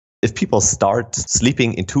if people start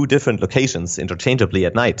sleeping in two different locations interchangeably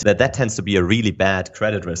at night, that tends to be a really bad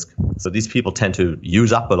credit risk. So these people tend to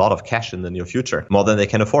use up a lot of cash in the near future, more than they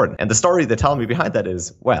can afford. And the story they tell me behind that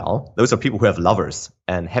is, well, those are people who have lovers,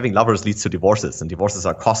 and having lovers leads to divorces, and divorces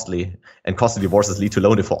are costly, and costly divorces lead to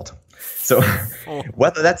loan default. So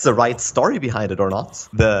whether that's the right story behind it or not,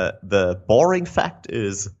 the boring fact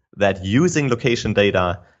is that using location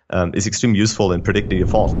data is extremely useful in predicting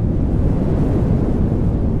default.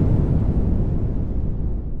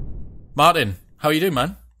 Martin, how are you doing,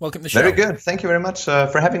 man? Welcome to the show. Very good. Thank you very much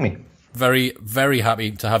for having me. Very, very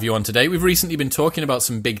happy to have you on today. We've recently been talking about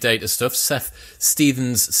some big data stuff. Seth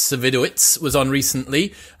Stephens-Savidowitz was on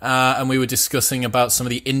recently, and we were discussing about some of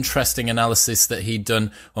the interesting analysis that he'd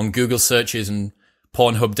done on Google searches and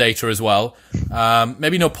Pornhub data as well.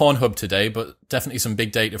 Maybe no Pornhub today, but definitely some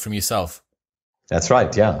big data from yourself. That's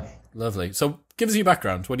right, yeah. Lovely. So give us your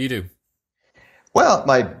background. What do you do? Well,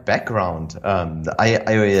 my background,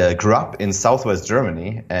 I grew up in southwest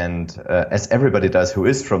Germany, and as everybody does who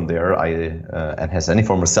is from there, and has any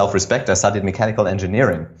form of self-respect, I studied mechanical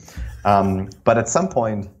engineering. But at some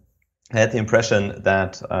point, I had the impression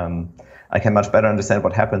that I can much better understand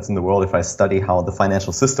what happens in the world if I study how the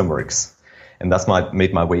financial system works. And that's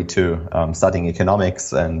made my way to studying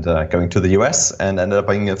economics and going to the US, and ended up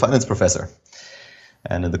being a finance professor.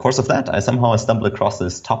 And in the course of that, I somehow stumbled across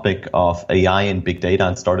this topic of AI and big data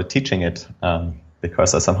and started teaching it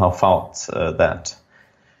because I somehow found that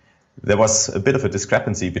there was a bit of a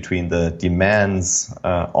discrepancy between the demands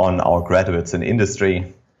on our graduates in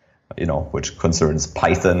industry, which concerns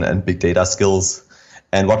Python and big data skills,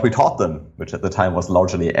 and what we taught them, which at the time was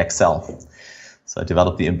largely Excel. So I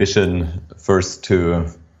developed the ambition first to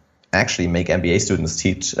actually make MBA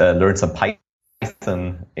students learn some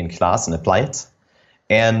Python in class and apply it.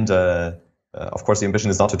 And of course, the ambition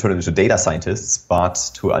is not to turn them into data scientists,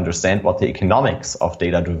 but to understand what the economics of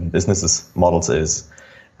data-driven business models is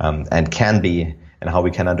and can be, and how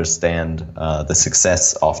we can understand the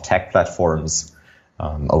success of tech platforms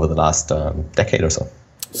over the last decade or so.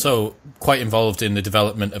 So quite involved in the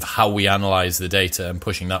development of how we analyze the data and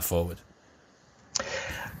pushing that forward.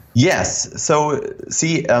 Yes. So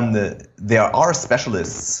see, there are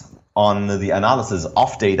specialists on the analysis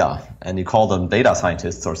of data, and you call them data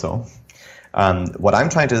scientists or so. What I'm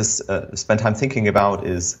trying to spend time thinking about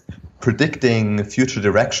is predicting future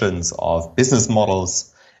directions of business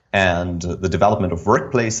models and the development of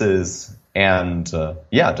workplaces and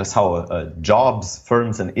just how jobs,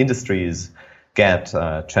 firms, and industries get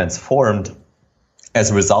transformed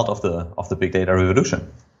as a result of the big data revolution.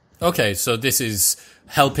 Okay, so this is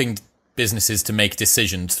helping businesses to make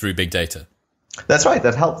decisions through big data. That's right.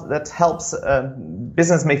 That helps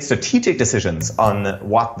business make strategic decisions on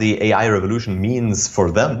what the AI revolution means for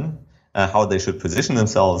them, how they should position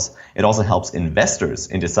themselves. It also helps investors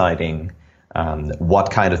in deciding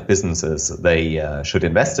what kind of businesses they should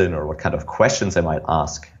invest in, or what kind of questions they might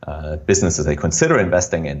ask businesses they consider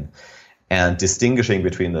investing in, and distinguishing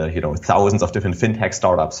between the thousands of different fintech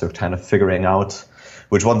startups who are kind of figuring out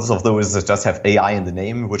which ones of those just have AI in the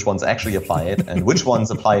name, which ones actually apply it, and which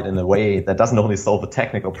ones apply it in a way that doesn't only solve a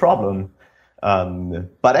technical problem,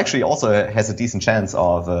 but actually also has a decent chance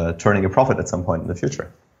of turning a profit at some point in the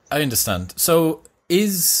future. I understand. So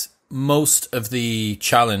is most of the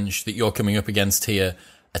challenge that you're coming up against here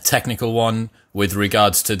a technical one with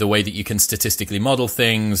regards to the way that you can statistically model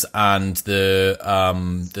things and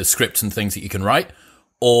the scripts and things that you can write?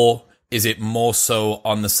 Or is it more so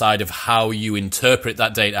on the side of how you interpret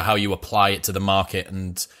that data, how you apply it to the market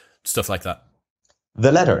and stuff like that?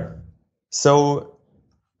 The latter. So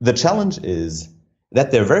the challenge is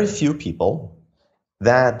that there are very few people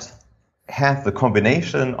that have the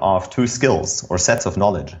combination of two skills or sets of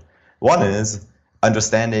knowledge. One is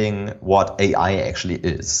understanding what AI actually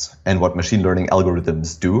is and what machine learning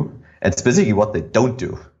algorithms do, and specifically what they don't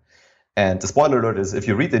do. And the spoiler alert is, if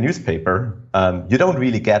you read the newspaper, you don't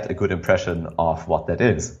really get a good impression of what that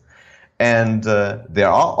is. And there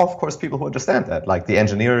are, of course, people who understand that, like the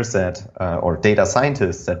engineers or data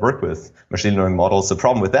scientists that work with machine learning models. The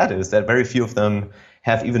problem with that is that very few of them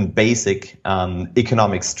have even basic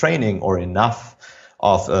economics training or enough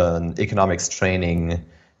of economics training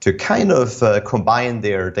to kind of combine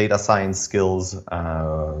their data science skills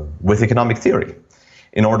with economic theory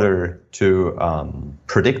in order to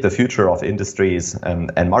predict the future of industries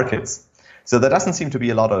and markets. So there doesn't seem to be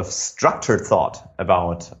a lot of structured thought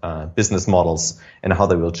about business models and how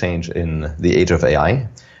they will change in the age of AI.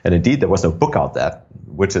 And indeed, there was no book out that,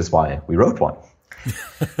 which is why we wrote one.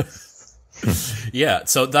 Yeah,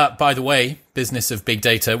 so that, by the way, business of big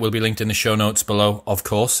data will be linked in the show notes below, of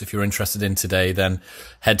course. If you're interested in today, then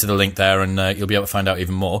head to the link there and you'll be able to find out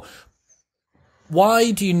even more.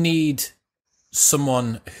 Why do you need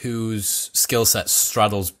someone whose skill set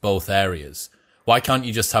straddles both areas? Why can't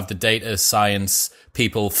you just have the data science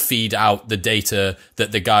people feed out the data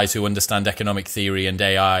that the guys who understand economic theory and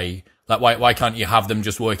AI, like why can't you have them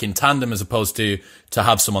just work in tandem as opposed to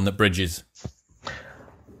have someone that bridges?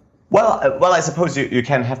 Well, I suppose you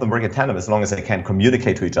can have them work in tandem as long as they can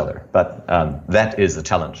communicate to each other. But that is a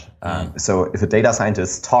challenge. So if a data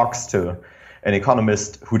scientist talks to an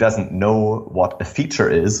economist who doesn't know what a feature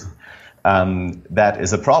is, that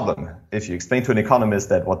is a problem. If you explain to an economist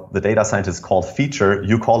that what the data scientist called feature,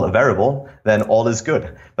 you call a variable, then all is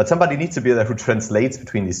good. But somebody needs to be there who translates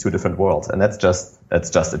between these two different worlds, and that's just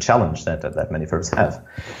a challenge that many firms have.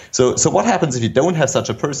 So what happens if you don't have such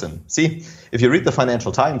a person? See, if you read the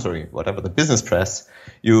Financial Times or whatever the business press,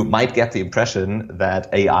 you might get the impression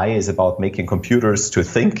that AI is about making computers to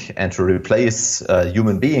think and to replace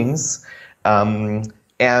human beings.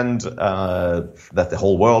 And that the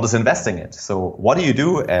whole world is investing in it. So what do you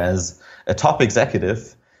do as a top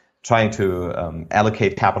executive trying to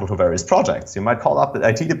allocate capital to various projects? You might call up the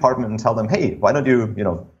IT department and tell them, hey, why don't you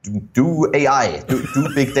do AI, do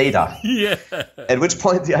big data? Yeah. At which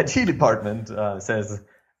point the IT department says,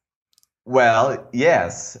 well,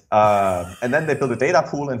 yes. And then they build a data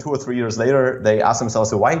pool, and 2 or 3 years later, they ask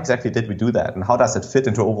themselves, so why exactly did we do that? And how does it fit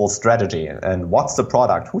into overall strategy? And what's the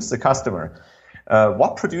product? Who's the customer?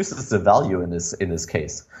 What produces the value in this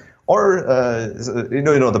case? Or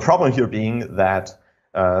the problem here being that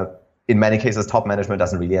in many cases top management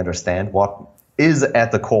doesn't really understand what is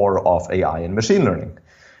at the core of AI and machine learning.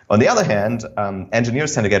 On the other hand,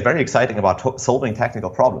 engineers tend to get very excited about solving technical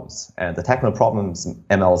problems, and the technical problems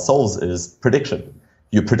ML solves is prediction.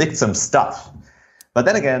 You predict some stuff, but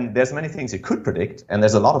then again, there's many things you could predict, and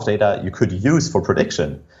there's a lot of data you could use for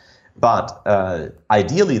prediction. But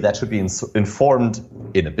ideally, that should be informed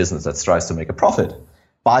in a business that strives to make a profit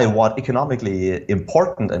by what economically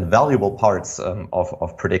important and valuable parts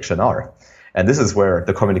of prediction are. And this is where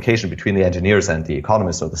the communication between the engineers and the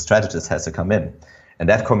economist or the strategist has to come in. And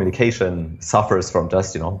that communication suffers from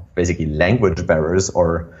just, basically language barriers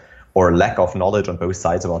or lack of knowledge on both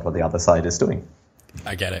sides about what the other side is doing.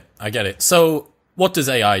 I get it. So what does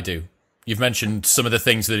AI do? You've mentioned some of the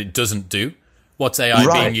things that it doesn't do. What's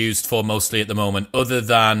AI being used for mostly at the moment, other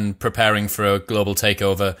than preparing for a global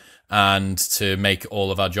takeover and to make all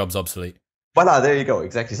of our jobs obsolete? Voila, there you go.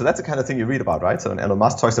 Exactly. So that's the kind of thing you read about, right? So when Elon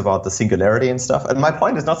Musk talks about the singularity and stuff, and my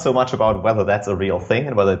point is not so much about whether that's a real thing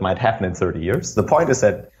and whether it might happen in 30 years. The point is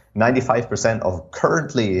that 95% of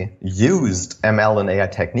currently used ML and AI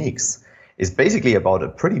techniques is basically about a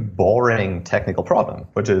pretty boring technical problem,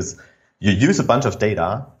 which is you use a bunch of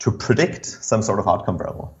data to predict some sort of outcome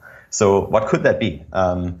variable. So what could that be?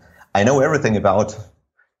 I know everything about,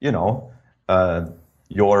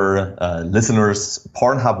 your listeners'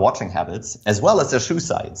 Pornhub watching habits, as well as their shoe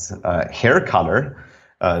size, hair color,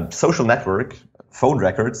 social network, phone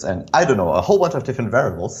records, and I don't know, a whole bunch of different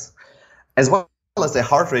variables, as well as their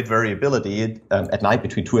heart rate variability at night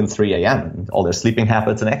between 2 and 3 a.m., all their sleeping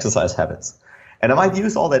habits and exercise habits. And I might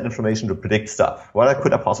use all that information to predict stuff. What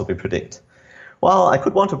could I possibly predict? Well, I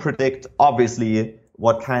could want to predict, obviously,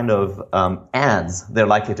 what kind of ads they're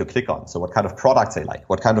likely to click on. So what kind of products they like,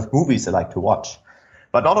 what kind of movies they like to watch.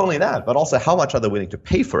 But not only that, but also how much are they willing to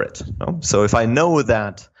pay for it? So if I know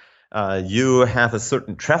that you have a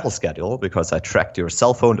certain travel schedule because I tracked your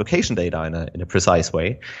cell phone location data in a precise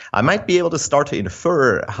way, I might be able to start to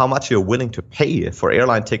infer how much you're willing to pay for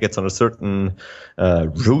airline tickets on a certain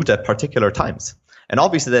route at particular times. And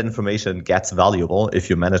obviously that information gets valuable if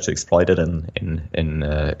you manage to exploit it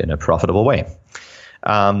in a profitable way.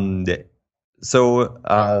 So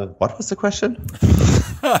what was the question?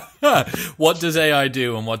 What does AI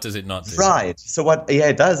do and what does it not do? Right. So what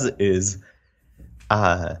AI does is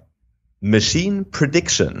machine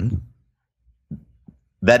prediction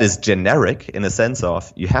that is generic in a sense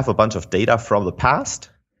of you have a bunch of data from the past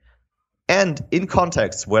and in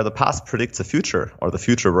context where the past predicts the future or the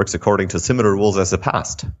future works according to similar rules as the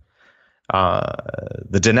past.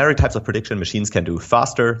 The generic types of prediction machines can do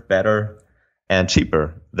faster, better, and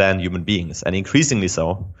cheaper than human beings, and increasingly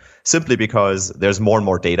so, simply because there's more and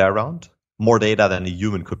more data around, more data than a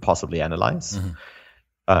human could possibly analyze. Mm-hmm.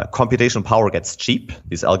 Computational power gets cheap.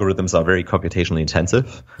 These algorithms are very computationally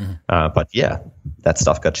intensive. Mm-hmm. But yeah, that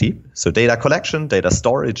stuff got cheap. So data collection, data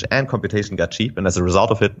storage, and computation got cheap, and as a result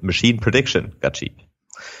of it, machine prediction got cheap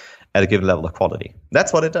at a given level of quality.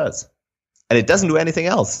 That's what it does. And it doesn't do anything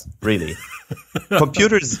else, really.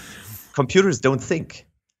 Computers computers don't think.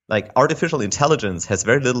 Like artificial intelligence has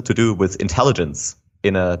very little to do with intelligence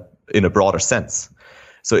in a broader sense.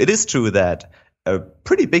 So it is true that a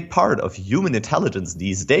pretty big part of human intelligence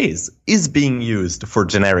these days is being used for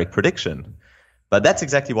generic prediction. But that's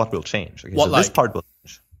exactly what will change. Okay, this part will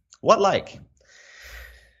change. What like?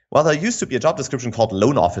 Well, there used to be a job description called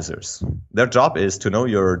loan officers. Their job is to know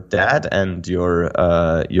your dad and your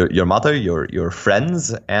mother, your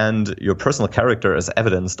friends, and your personal character as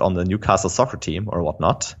evidenced on the Newcastle soccer team or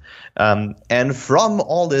whatnot. And from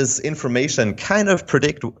all this information, kind of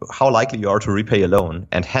predict how likely you are to repay a loan,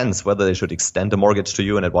 and hence whether they should extend the mortgage to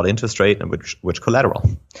you and at what interest rate and which collateral.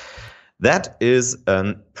 That is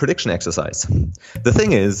a prediction exercise. The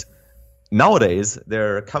thing is, nowadays,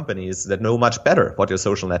 there are companies that know much better what your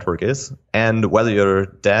social network is and whether your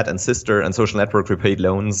dad and sister and social network repaid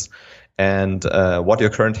loans and what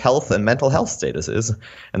your current health and mental health status is.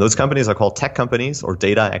 And those companies are called tech companies or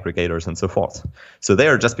data aggregators and so forth. So they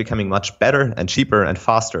are just becoming much better and cheaper and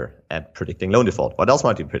faster at predicting loan default. What else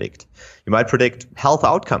might you predict? You might predict health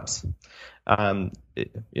outcomes.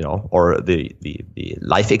 Or the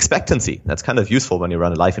life expectancy. That's kind of useful when you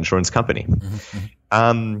run a life insurance company.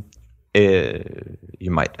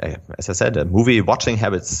 You might, as I said, movie watching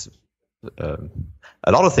habits, a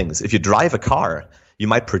lot of things. If you drive a car, you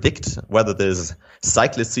might predict whether this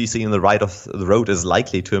cyclist you see in the right of the road is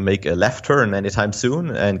likely to make a left turn anytime soon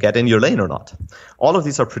and get in your lane or not. All of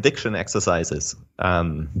these are prediction exercises.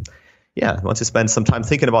 Once you spend some time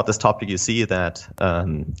thinking about this topic, you see that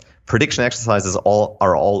prediction exercises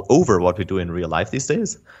are all over what we do in real life these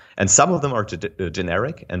days. And some of them are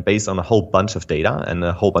generic and based on a whole bunch of data and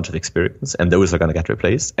a whole bunch of experience, and those are going to get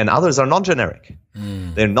replaced. And others are non-generic.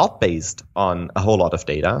 They're not based on a whole lot of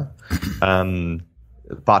data,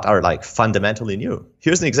 but are like fundamentally new.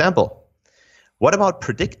 Here's an example. What about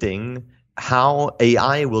predicting how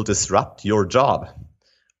AI will disrupt your job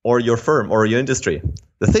or your firm or your industry?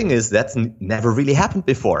 The thing is, that's never really happened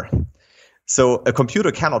before. So a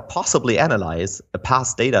computer cannot possibly analyze a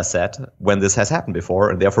past data set when this has happened before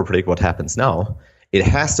and therefore predict what happens now. It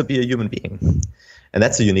has to be a human being. And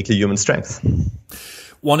that's a uniquely human strength.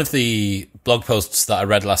 One of the blog posts that I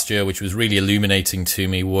read last year, which was really illuminating to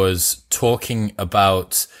me, was talking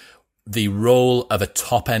about the role of a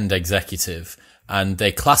top-end executive. And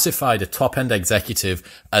they classified a top-end executive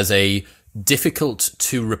as a difficult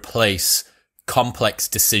to replace complex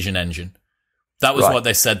decision engine. That was what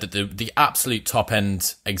they said, that the absolute top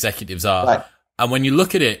end executives are. Right. And when you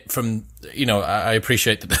look at it from, I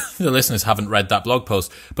appreciate that the listeners haven't read that blog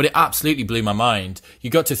post, but it absolutely blew my mind. You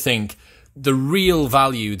got to think the real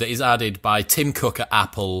value that is added by Tim Cook at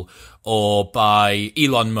Apple or by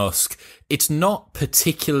Elon Musk. It's not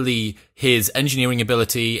particularly his engineering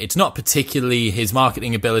ability. It's not particularly his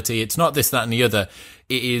marketing ability. It's not this, that, and the other.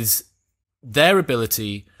 It is their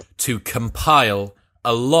ability to compile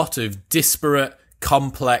a lot of disparate,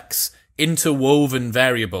 complex, interwoven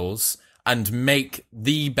variables and make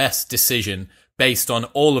the best decision based on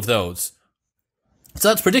all of those. So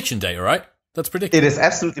that's prediction data, right? That's prediction. It is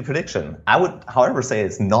absolutely prediction. I would, however, say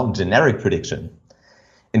it's non-generic prediction.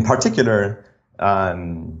 In particular, they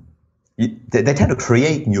tend to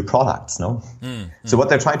create new products, no? So what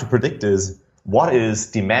they're trying to predict is, what is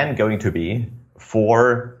demand going to be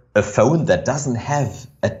for a phone that doesn't have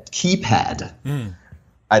a keypad?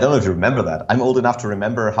 I don't know if you remember that. I'm old enough to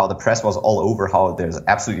remember how the press was all over how there's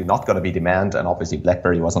absolutely not going to be demand, and obviously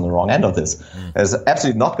BlackBerry was on the wrong end of this. There's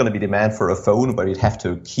absolutely not going to be demand for a phone where you'd have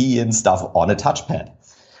to key in stuff on a touchpad.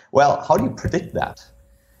 Well, how do you predict that?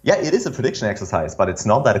 Yeah, it is a prediction exercise, but it's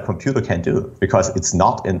not that a computer can do, because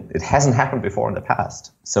it hasn't happened before in the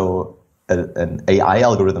past. So an AI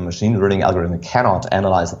algorithm, machine learning algorithm, cannot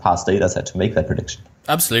analyze a past data set to make that prediction.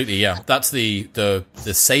 Absolutely, yeah. That's the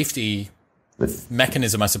safety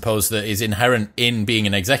mechanism, I suppose, that is inherent in being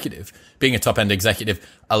an executive. Being a top-end executive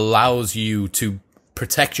allows you to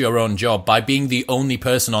protect your own job by being the only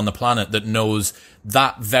person on the planet that knows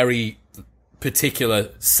that very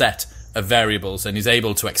particular set of variables and is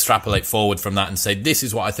able to extrapolate forward from that and say, this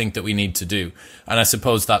is what I think that we need to do. And I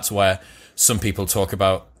suppose that's where some people talk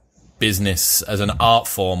about business as an art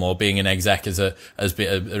form, or being an exec as a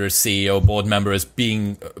CEO, board member, as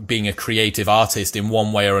being a creative artist in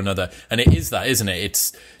one way or another. And it is that, isn't it?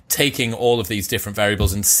 It's taking all of these different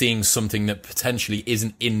variables and seeing something that potentially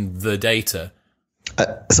isn't in the data.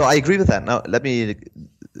 So I agree with that. Now, let me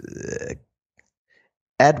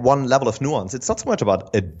add one level of nuance. It's not so much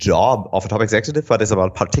about a job of a top executive, but it's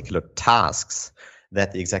about particular tasks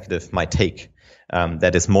that the executive might take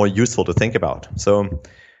that is more useful to think about. So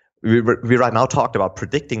we right now talked about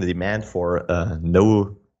predicting the demand for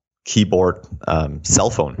no keyboard cell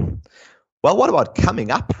phone. Well, what about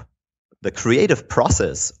coming up, the creative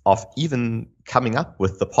process of even coming up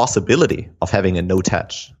with the possibility of having a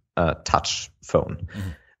no-touch touch phone? Mm-hmm.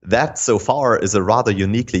 That so far is a rather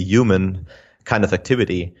uniquely human kind of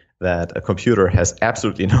activity that a computer has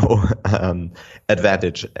absolutely no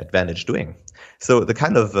advantage doing. So the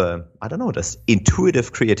kind of, this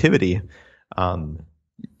intuitive creativity,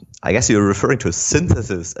 I guess you're referring to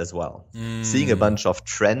synthesis as well. Seeing a bunch of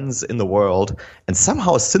trends in the world and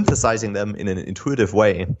somehow synthesizing them in an intuitive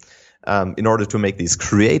way in order to make these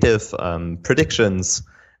creative predictions.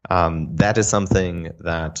 That is something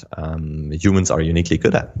that humans are uniquely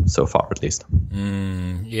good at, so far at least.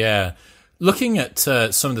 Yeah. Looking at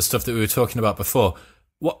some of the stuff that we were talking about before,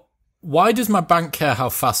 why does my bank care how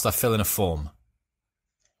fast I fill in a form?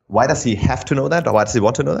 Why does he have to know that, or why does he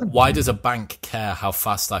want to know that? Why does a bank care how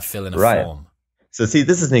fast I fill in a form? So see,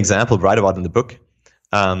 this is an example right about in the book.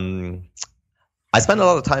 I spend a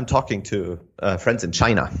lot of time talking to friends in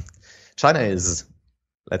China. China is,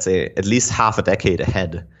 let's say, at least half a decade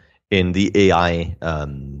ahead in the AI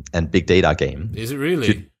and big data game. Is it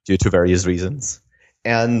really? Due to various reasons.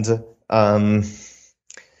 And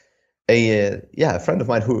a friend of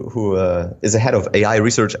mine who is a head of AI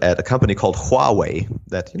research at a company called Huawei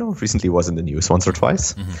that recently was in the news once or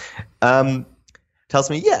twice, tells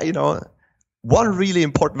me, one really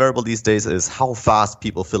important variable these days is how fast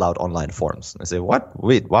people fill out online forms. And I say, what?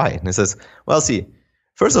 Wait, why? And he says, well, see,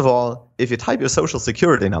 first of all, if you type your social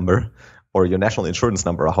security number or your national insurance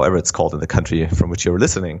number, or however it's called in the country from which you're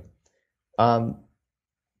listening, that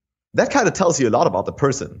kind of tells you a lot about the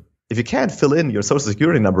person. If you can't fill in your social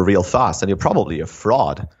security number real fast, then you're probably a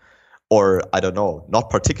fraud or, I don't know, not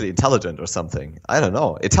particularly intelligent or something. I don't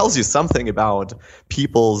know. It tells you something about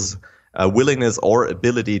people's willingness or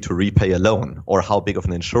ability to repay a loan or how big of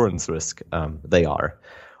an insurance risk they are.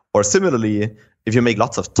 Or similarly, if you make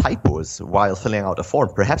lots of typos while filling out a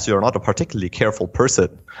form, perhaps you're not a particularly careful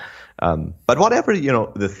person. But whatever,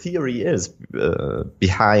 the theory is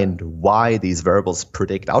behind why these variables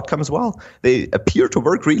predict outcomes well, they appear to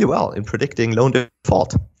work really well in predicting loan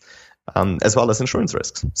default, as well as insurance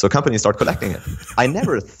risks. So companies start collecting it. I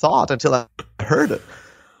never thought until I heard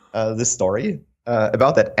this story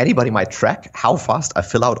about that anybody might track how fast I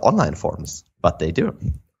fill out online forms, but they do.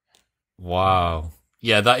 Wow.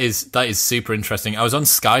 Yeah, that is super interesting. I was on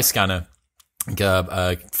Skyscanner,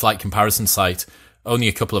 a flight comparison site, only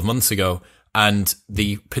a couple of months ago, and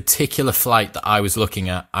the particular flight that I was looking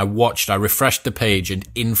at, I refreshed the page, and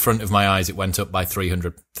in front of my eyes it went up by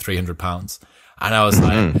 300 pounds. And I was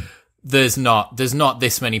like, there's not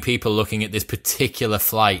this many people looking at this particular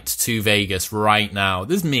flight to Vegas right now.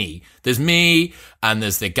 There's me, and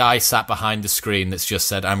there's the guy sat behind the screen that's just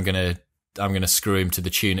said, I'm gonna screw him to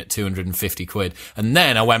the tune at 250 quid. And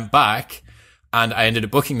then I went back and I ended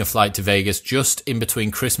up booking the flight to Vegas just in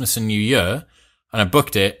between Christmas and New Year. And I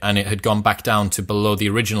booked it, and it had gone back down to below the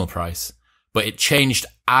original price. But it changed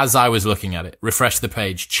as I was looking at it. Refresh the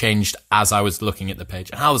page, changed as I was looking at the page.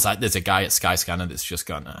 And I was like, there's a guy at Skyscanner that's just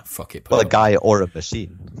gone, fuck it. Well, a guy or a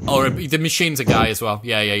machine. Or the machine's a guy as well.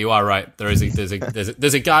 Yeah, you are right. There's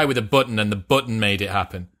a guy with a button, and the button made it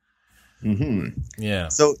happen. Mm-hmm. Yeah.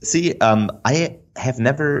 So, see, I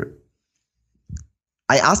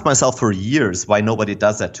asked myself for years why nobody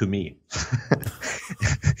does that to me.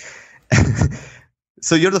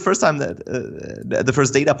 So you're the first time the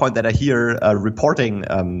first data point that I hear reporting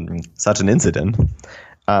such an incident.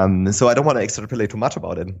 So I don't want to extrapolate too much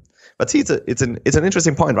about it. But see, it's an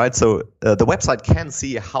interesting point, right? So the website can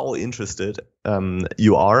see how interested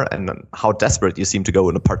you are and how desperate you seem to go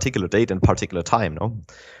in a particular date and particular time. No,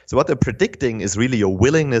 so what they're predicting is really your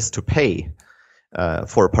willingness to pay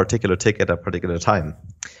for a particular ticket at a particular time.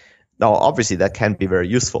 Now, obviously, that can be very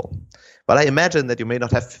useful. But I imagine that you may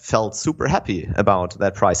not have felt super happy about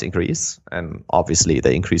that price increase. And obviously,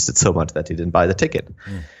 they increased it so much that you didn't buy the ticket.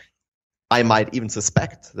 I might even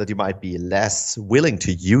suspect that you might be less willing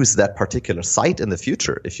to use that particular site in the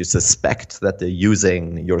future if you suspect that they're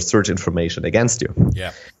using your search information against you.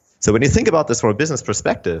 Yeah. So when you think about this from a business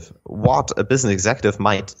perspective, what a business executive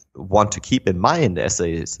might want to keep in mind as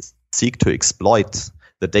they seek to exploit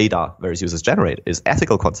the data various users generate is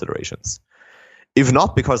ethical considerations. If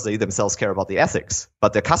not because they themselves care about the ethics,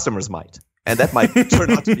 but their customers might. And that might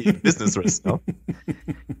turn out to be a business risk. No?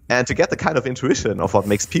 And to get the kind of intuition of what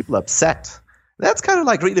makes people upset, that's kind of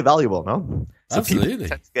like really valuable. No? So Absolutely. People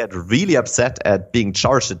tend to get really upset at being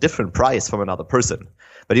charged a different price from another person.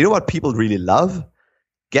 But you know what people really love?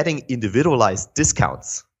 Getting individualized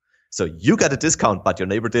discounts. So you got a discount, but your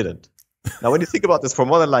neighbor didn't. Now, when you think about this for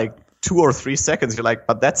more than like 2 or 3 seconds, you're like,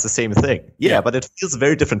 but that's the same thing. Yeah, but it feels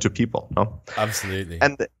very different to people. No? Absolutely.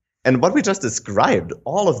 And what we just described,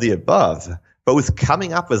 all of the above, both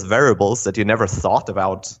coming up with variables that you never thought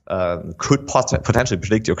about could potentially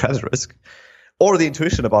predict your credit risk, or the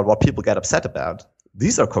intuition about what people get upset about,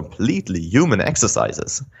 these are completely human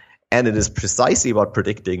exercises. And it is precisely about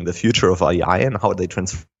predicting the future of AI and how they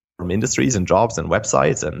transform industries and jobs and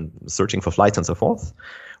websites and searching for flights and so forth,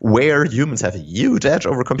 where humans have a huge edge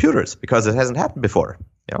over computers because it hasn't happened before.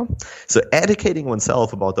 You know? So educating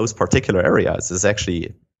oneself about those particular areas is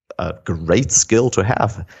actually a great skill to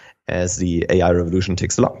have as the AI revolution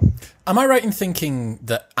ticks along. Am I right in thinking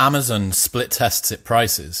that Amazon split tests its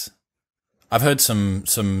prices? I've heard some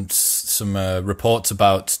reports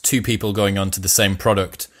about two people going on to the same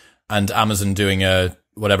product and Amazon doing a,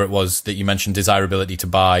 whatever it was that you mentioned, desirability to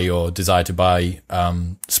buy or desire to buy,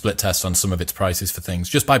 split test on some of its prices for things,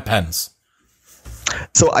 just by pence.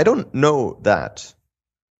 So I don't know that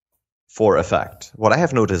for a fact. What I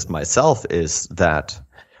have noticed myself is that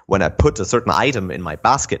when I put a certain item in my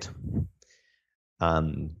basket,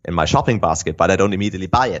 in my shopping basket, but I don't immediately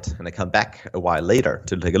buy it, and I come back a while later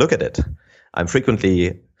to take a look at it, I'm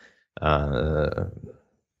frequently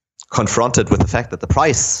confronted with the fact that the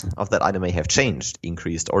price of that item may have changed,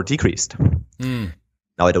 increased, or decreased. Now,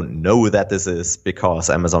 I don't know that this is because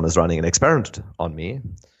Amazon is running an experiment on me.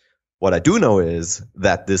 What I do know is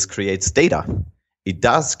that this creates data. It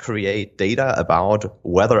does create data about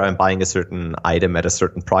whether I'm buying a certain item at a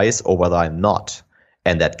certain price or whether I'm not.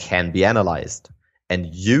 And that can be analyzed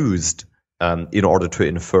and used in order to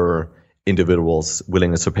infer individuals'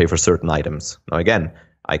 willingness to pay for certain items. Now, again,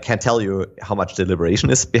 I can't tell you how much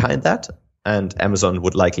deliberation is behind that, and Amazon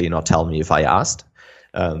would likely not tell me if I asked.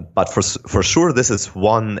 But for sure, this is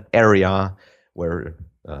one area where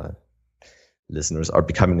listeners are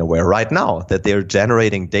becoming aware right now that they're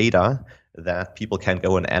generating data that people can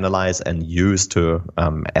go and analyze and use to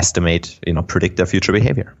estimate, predict their future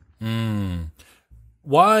behavior.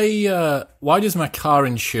 Why does my car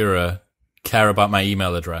insurer care about my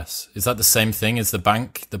email address? Is that the same thing as the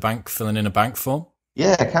bank filling in a bank form?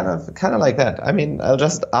 Yeah, kind of like that. I mean, I'll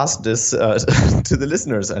just ask this to the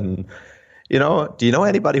listeners, and do you know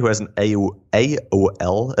anybody who has an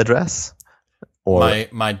AOL address? Or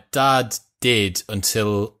my dad did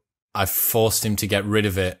until I forced him to get rid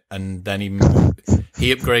of it, and then he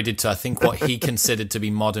upgraded to I think what he considered to be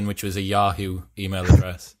modern, which was a Yahoo email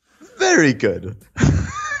address. Very good.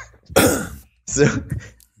 So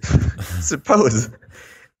suppose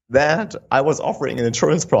that I was offering an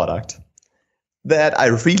insurance product that I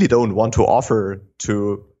really don't want to offer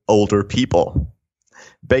to older people.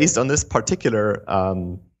 Based on this particular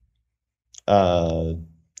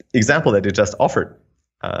example that you just offered,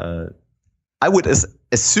 I would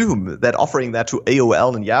assume that offering that to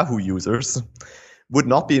AOL and Yahoo users would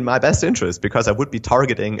not be in my best interest because I would be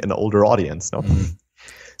targeting an older audience. No?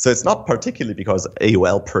 So it's not particularly because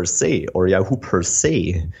AOL per se or Yahoo per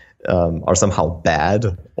se are somehow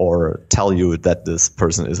bad or tell you that this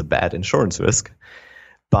person is a bad insurance risk.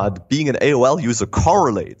 But being an AOL user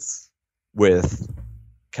correlates with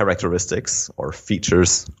characteristics or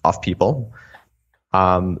features of people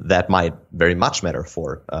that might very much matter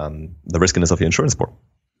for the riskiness of your insurance board.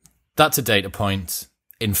 That's a data point.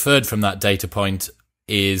 Inferred from that data point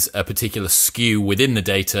is a particular skew within the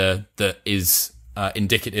data that is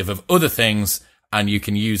indicative of other things, and you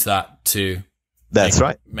can use that to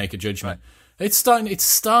make a judgment. It's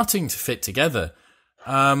starting to fit together.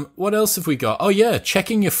 What else have we got? Oh yeah,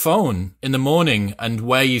 checking your phone in the morning and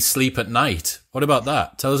where you sleep at night. What about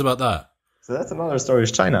that? Tell us about that. So that's another story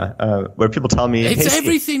of China, where people tell me...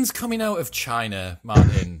 Everything's coming out of China,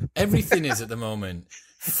 Martin. Everything is at the moment.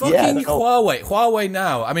 Fucking Huawei. Huawei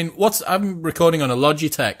now. I mean, I'm recording on a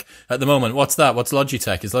Logitech at the moment. What's that? What's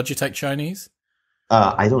Logitech? Is Logitech Chinese?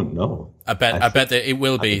 I don't know. I bet that it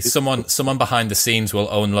will be. Someone behind the scenes will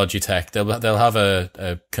own Logitech. They'll have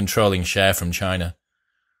a controlling share from China.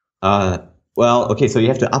 Well, okay, so you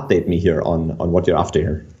have to update me here on what you're after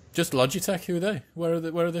here. Just Logitech? Who are they?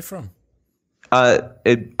 Where are they from? I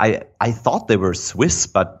thought they were Swiss,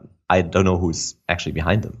 but I don't know who's actually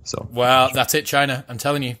behind them. So that's it, China. I'm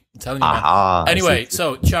telling you. Man. Anyway,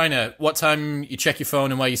 so China, what time you check your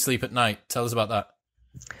phone and where you sleep at night? Tell us about that.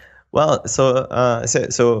 Well, so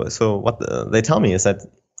what they tell me is that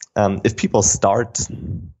if people start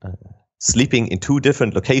sleeping in two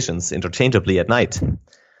different locations interchangeably at night,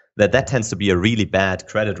 that tends to be a really bad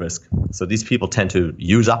credit risk. So these people tend to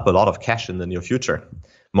use up a lot of cash in the near future,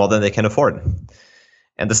 more than they can afford.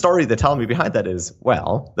 And the story they tell me behind that is,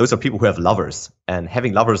 well, those are people who have lovers, and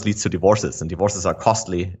having lovers leads to divorces, and divorces are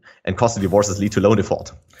costly, and costly divorces lead to loan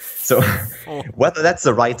default. So whether that's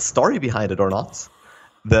the right story behind it or not,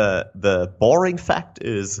 the boring fact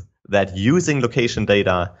is that using location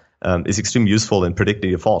data is extremely useful in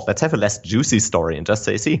predicting default. Let's have a less juicy story and just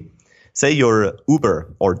say you're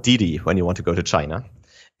Uber or Didi when you want to go to China,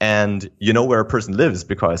 and you know where a person lives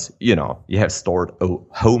because you have stored a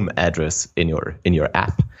home address in your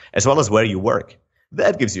app, as well as where you work.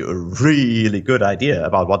 That gives you a really good idea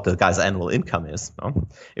about what the guy's annual income is. No?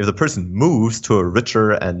 If the person moves to a richer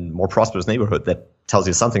and more prosperous neighborhood, that tells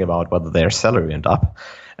you something about whether their salary went up,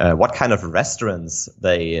 what kind of restaurants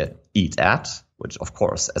they eat at, which, of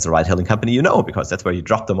course, as a ride-hailing company, because that's where you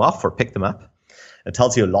drop them off or pick them up. It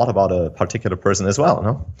tells you a lot about a particular person as well,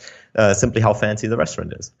 no? Simply how fancy the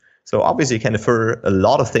restaurant is. So obviously you can infer a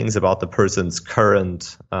lot of things about the person's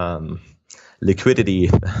current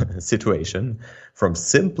liquidity situation from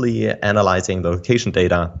simply analyzing the location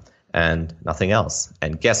data and nothing else.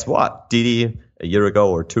 And guess what? Didi, a year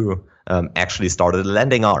ago or two, actually started a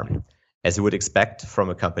lending arm, as you would expect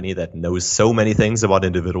from a company that knows so many things about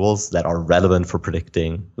individuals that are relevant for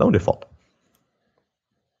predicting loan default.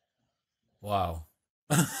 Wow.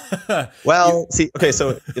 Well, see, okay,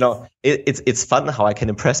 so it's fun how I can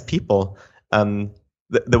impress people.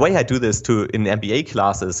 The way I do this in MBA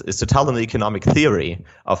classes is to tell them the economic theory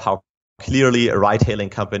of how clearly a ride-hailing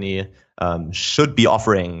company should be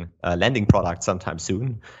offering a lending product sometime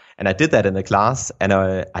soon. And I did that in a class, and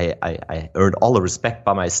I earned all the respect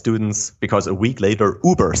by my students because a week later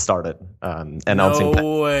Uber started announcing.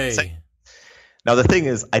 No way. Now, the thing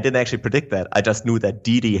is, I didn't actually predict that. I just knew that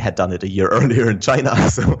Didi had done it a year earlier in China.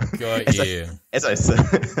 So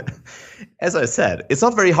as I said, it's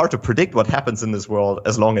not very hard to predict what happens in this world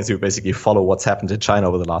as long as you basically follow what's happened in China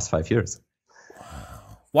over the last 5 years.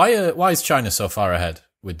 Wow. Why is China so far ahead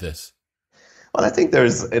with this? Well, I think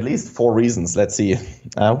there's at least 4 reasons. Let's see.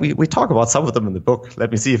 We talk about some of them in the book. Let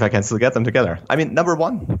me see if I can still get them together. I mean, number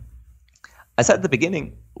one, I said at the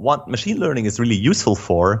beginning, what machine learning is really useful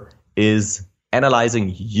for is analyzing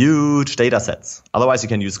huge data sets. Otherwise, you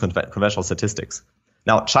can use conventional statistics.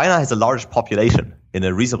 Now, China has a large population in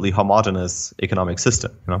a reasonably homogeneous economic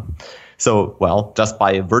system. So, well, just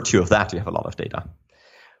by virtue of that, you have a lot of data.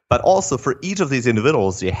 But also for each of these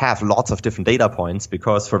individuals, you have lots of different data points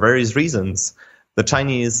because for various reasons, the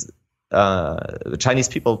Chinese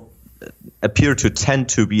people appear to tend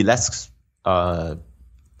to be less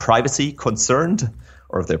privacy concerned,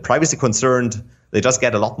 or if they're privacy concerned, they just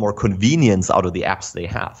get a lot more convenience out of the apps they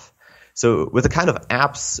have. So with the kind of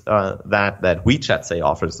apps that WeChat, say,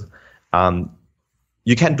 offers,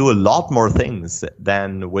 you can do a lot more things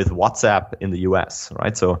than with WhatsApp in the US,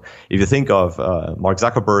 right? So if you think of Mark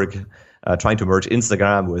Zuckerberg trying to merge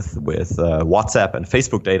Instagram with WhatsApp and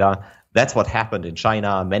Facebook data, that's what happened in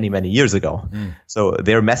China many, many years ago. So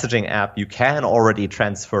their messaging app, you can already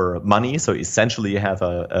transfer money. So essentially you have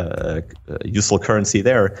a useful currency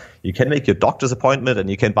there. You can make your doctor's appointment and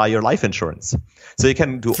you can buy your life insurance. So you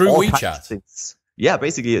can do through all WeChat. kinds of things. Yeah,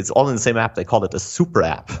 basically it's all in the same app. They call it a super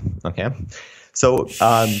app. Okay. So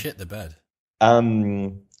shit the bed.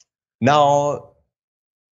 Now,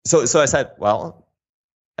 so I said, well,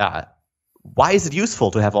 why is it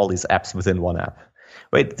useful to have all these apps within one app?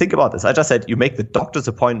 Wait, think about this. I just said you make the doctor's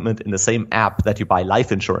appointment in the same app that you buy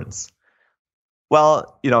life insurance.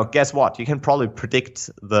 Well, guess what? You can probably predict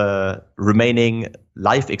the remaining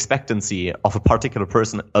life expectancy of a particular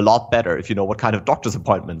person a lot better if you know what kind of doctor's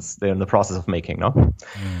appointments they're in the process of making, no?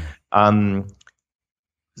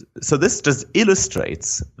 So this just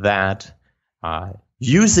illustrates that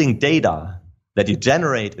using data that you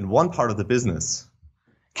generate in one part of the business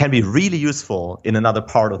can be really useful in another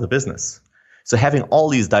part of the business. So having all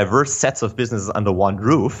these diverse sets of businesses under one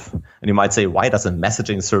roof, and you might say, why does a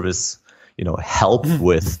messaging service, help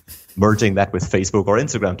with merging that with Facebook or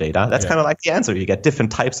Instagram data? That's kind of like the answer. You get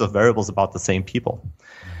different types of variables about the same people.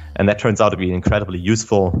 And that turns out to be incredibly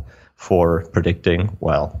useful for predicting,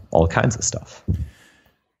 well, all kinds of stuff.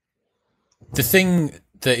 The thing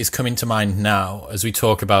that is coming to mind now, as we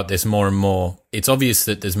talk about this more and more, it's obvious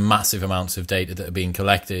that there's massive amounts of data that are being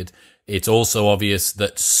collected. It's also obvious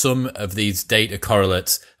that some of these data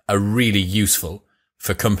correlates are really useful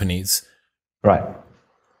for companies. Right.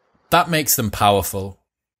 That makes them powerful.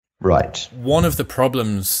 Right. One of the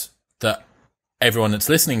problems that everyone that's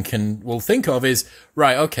listening will think of is,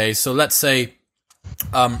 right, okay, so let's say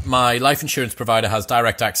my life insurance provider has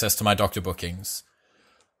direct access to my doctor bookings.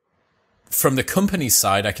 From the company's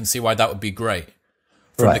side, I can see why that would be great.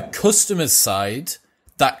 From the customer's side,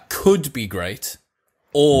 that could be great.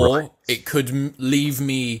 or it could leave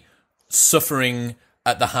me suffering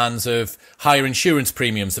at the hands of higher insurance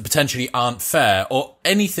premiums that potentially aren't fair, or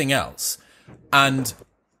anything else. And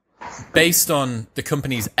based on the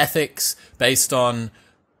company's ethics, based on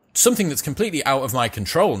something that's completely out of my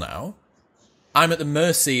control now, I'm at the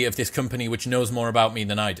mercy of this company which knows more about me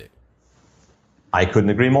than I do. I couldn't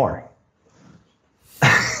agree more.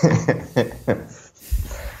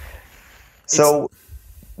 So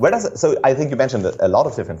I think you mentioned a lot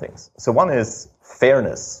of different things. So one is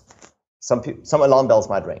fairness. Some alarm bells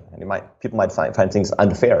might ring, and people might find things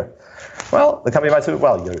unfair. Well, the company might say,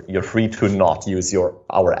 well, you're free to not use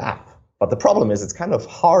our app. But the problem is it's kind of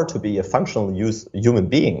hard to be a functional human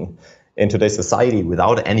being in today's society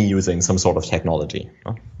without any using some sort of technology.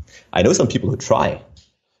 I know some people who try.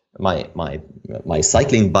 My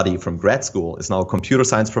cycling buddy from grad school is now a computer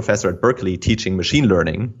science professor at Berkeley teaching machine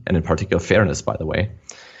learning, and in particular fairness, by the way.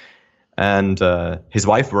 And his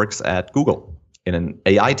wife works at Google in an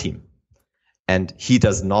AI team. And he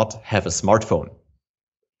does not have a smartphone.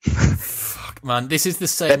 Fuck, man, this is the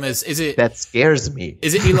same as that scares me.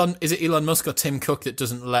 Is it Elon Musk or Tim Cook that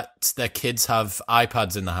doesn't let their kids have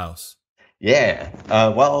iPads in the house? Yeah.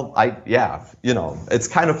 It's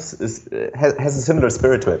kind of has a similar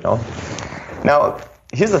spirit to it. No. Now,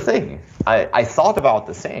 here's the thing. I thought about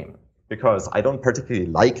the same because I don't particularly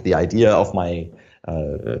like the idea of my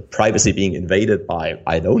privacy being invaded by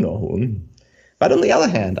I don't know whom. But on the other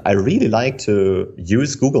hand, I really like to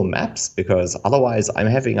use Google Maps because otherwise I'm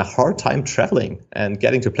having a hard time traveling and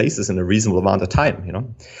getting to places in a reasonable amount of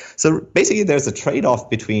time, So basically there's a trade-off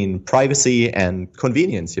between privacy and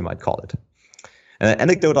convenience, you might call it. An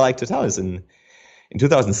anecdote I like to tell is in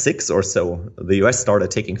 2006 or so, the US started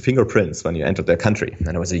taking fingerprints when you entered their country. And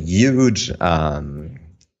there was a huge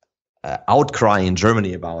outcry in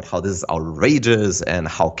Germany about how this is outrageous and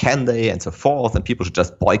how can they and so forth, and people should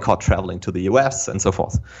just boycott traveling to the US and so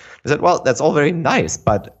forth. I said, well, that's all very nice,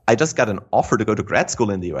 but I just got an offer to go to grad school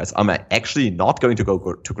in the US. Am I actually not going to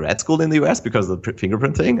go to grad school in the US because of the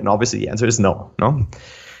fingerprint thing? And obviously the answer is no.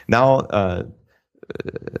 Now,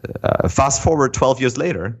 fast forward 12 years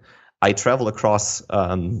later, I travel across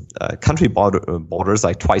country borders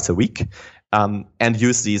like twice a week and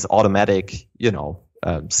use these automatic,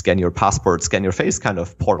 scan your passport, scan your face kind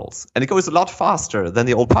of portals. And it goes a lot faster than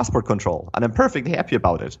the old passport control. And I'm perfectly happy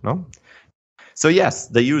about it. So yes,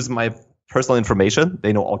 they use my personal information.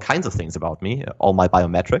 They know all kinds of things about me, all my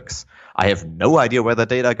biometrics. I have no idea where the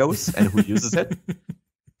data goes and who uses it.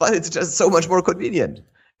 But it's just so much more convenient.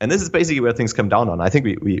 And this is basically where things come down on. I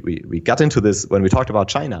think we got into this when we talked about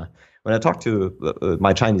China. When I talk to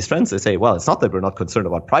my Chinese friends, they say, well, it's not that we're not concerned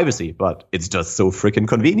about privacy, but it's just so freaking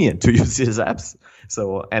convenient to use these apps.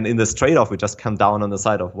 So, and in this trade-off, we just come down on the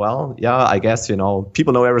side of, well, yeah, I guess,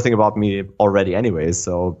 people know everything about me already anyways.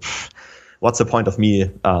 So what's the point of me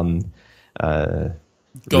going off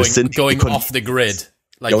the grid?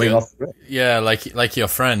 Going off the grid. Yeah, like your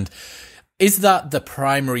friend. Is that the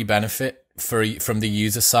primary benefit from the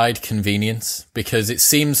user side, convenience? Because it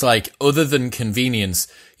seems like other than convenience,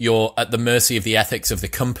 you're at the mercy of the ethics of the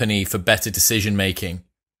company for better decision making.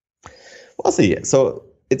 Well, see, so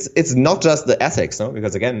it's not just the ethics, no?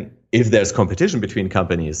 Because again, if there's competition between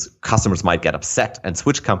companies, customers might get upset and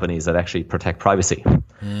switch companies that actually protect privacy.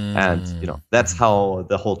 And that's how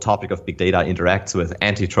the whole topic of big data interacts with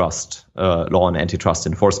antitrust law and antitrust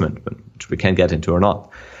enforcement, which we can get into or not.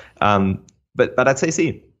 But I'd say,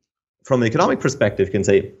 see, from an economic perspective, you can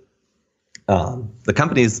say the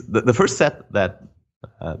companies, the first step that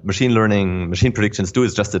machine learning, machine predictions do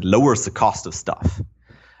is just it lowers the cost of stuff.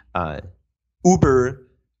 Uber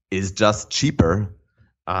is just cheaper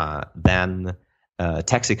than a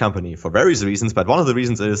taxi company for various reasons, but one of the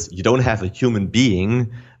reasons is you don't have a human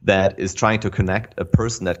being that is trying to connect a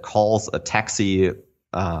person that calls a taxi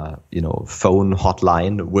phone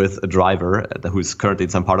hotline with a driver who's currently in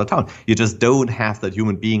some part of town. You just don't have that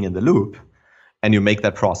human being in the loop, and you make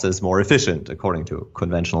that process more efficient according to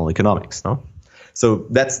conventional economics. No, so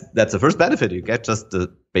that's the first benefit. You get just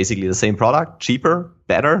basically the same product, cheaper,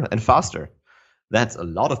 better, and faster. That's a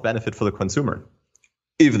lot of benefit for the consumer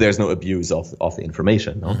if there's no abuse of the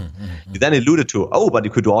information. No? You then alluded to, but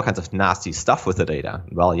you could do all kinds of nasty stuff with the data.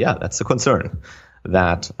 Well, yeah, that's a concern.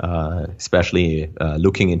 That especially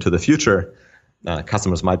looking into the future,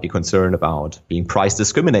 customers might be concerned about being price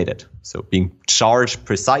discriminated. So being charged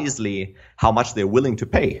precisely how much they're willing to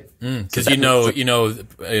pay. Because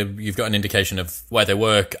you've got an indication of where they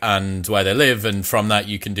work and where they live, and from that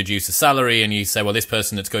you can deduce a salary, and you say, well, this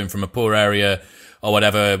person that's going from a poor area or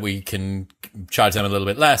whatever, we can charge them a little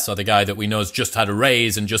bit less, or the guy that we know has just had a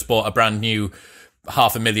raise and just bought a brand new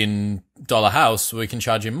 $500,000 house, we can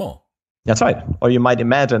charge him more. That's right. Or you might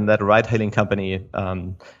imagine that a ride-hailing company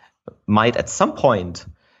might at some point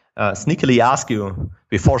sneakily ask you,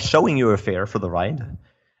 before showing you a fare for the ride,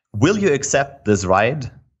 will you accept this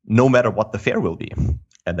ride no matter what the fare will be?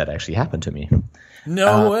 And that actually happened to me.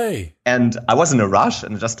 No way. And I was in a rush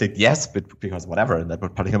and just clicked yes, but because whatever, in that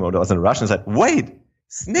particular moment I was in a rush and said, wait,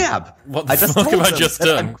 snap. What the fuck have I just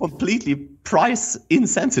done? I'm completely price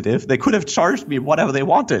insensitive. They could have charged me whatever they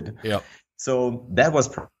wanted. Yeah. So that was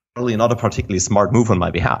probably not a particularly smart move on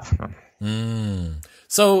my behalf.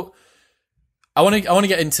 So I want to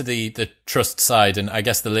get into the trust side and I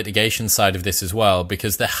guess the litigation side of this as well,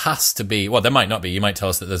 because there has to be, well, there might not be. You might tell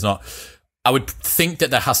us that there's not. I would think that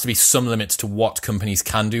there has to be some limits to what companies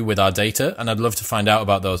can do with our data, and I'd love to find out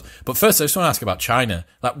about those. But first, I just want to ask about China.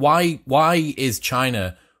 Like, why is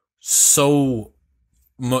China so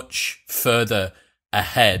much further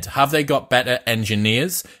ahead? Have they got better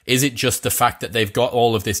engineers? Is it just the fact that they've got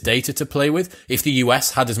all of this data to play with? If the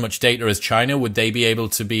US had as much data as China, would they be able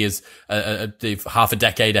to be as half a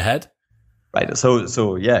decade ahead? Right. So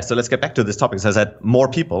let's get back to this topic. So I said more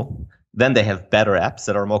people, then they have better apps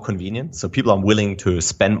that are more convenient. So people are willing to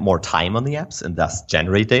spend more time on the apps and thus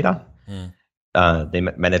generate data. They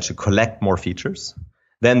manage to collect more features.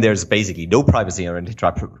 Then there's basically no privacy or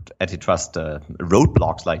antitrust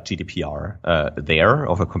roadblocks like GDPR there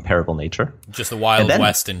of a comparable nature. Just the Wild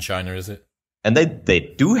West in China, is it? And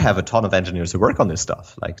they do have a ton of engineers who work on this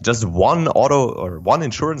stuff. Like just one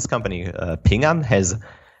insurance company, Ping An, has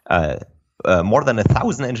more than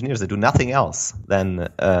 1,000 engineers that do nothing else than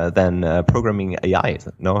programming AI.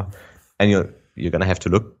 No, and you're going to have to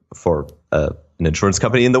look for an insurance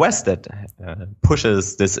company in the West that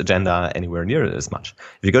pushes this agenda anywhere near as much.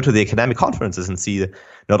 If you go to the academic conferences and see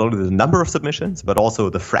not only the number of submissions but also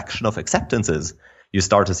the fraction of acceptances, you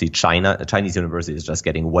start to see Chinese universities just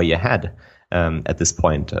getting way ahead at this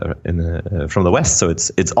point from the West. So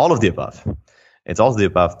it's all of the above. It's all of the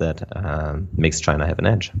above that makes China have an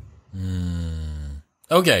edge.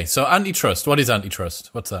 Okay, so antitrust. What is antitrust?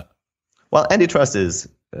 What's that? Well, antitrust is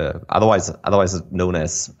otherwise known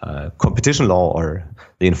as competition law or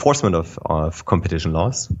the enforcement of competition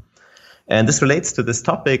laws. And this relates to this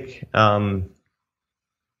topic in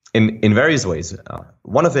various ways.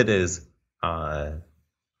 One of it is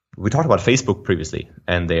we talked about Facebook previously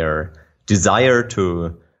and their desire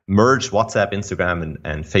to merge WhatsApp, Instagram,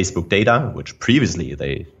 and Facebook data, which previously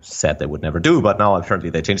they said they would never do, but now apparently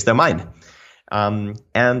they changed their mind. And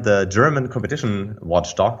the German competition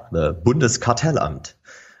watchdog, the Bundeskartellamt.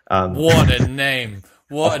 What a name.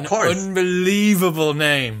 What an unbelievable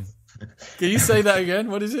name. Can you say that again?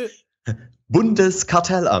 What is it?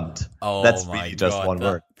 Bundeskartellamt. Oh, that's my really just God, one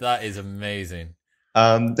word. That is amazing.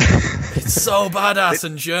 It's so badass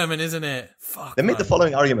and German, isn't it? Fuck. They made the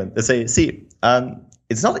following argument. They say,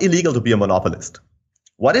 it's not illegal to be a monopolist.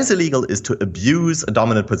 What is illegal is to abuse a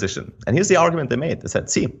dominant position. And here's the argument they made. They said,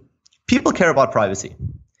 people care about privacy.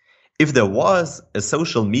 If there was a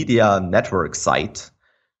social media network site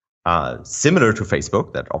similar to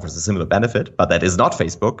Facebook that offers a similar benefit, but that is not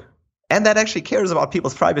Facebook, and that actually cares about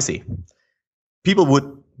people's privacy, people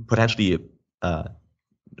would potentially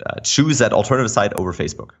choose that alternative site over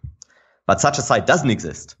Facebook. But such a site doesn't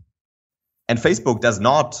exist. And Facebook does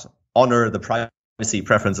not honor the privacy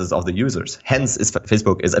preferences of the users. Hence,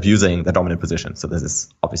 Facebook is abusing the dominant position. So this is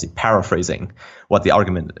obviously paraphrasing what the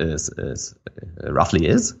argument roughly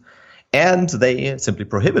is. And they simply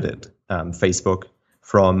prohibited Facebook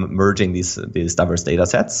from merging these diverse data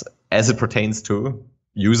sets as it pertains to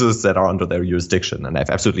users that are under their jurisdiction. And I have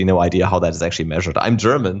absolutely no idea how that is actually measured. I'm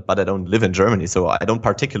German, but I don't live in Germany, so I don't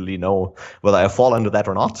particularly know whether I fall under that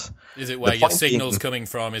or not. Is it where your signal's coming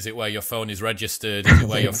from? Is it where your phone is registered? Is it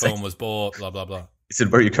where your phone was bought? Blah, blah, blah. Is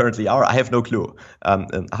it where you currently are? I have no clue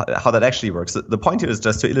how that actually works. The point here is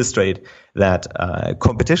just to illustrate that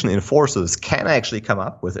competition enforcers can actually come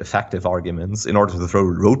up with effective arguments in order to throw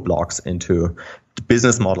roadblocks into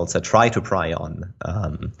business models that try to pry on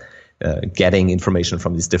getting information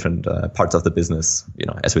from these different parts of the business,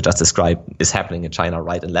 as we just described, is happening in China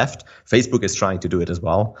right and left. Facebook is trying to do it as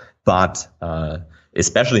well, but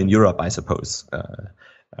especially in Europe, I suppose,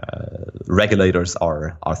 regulators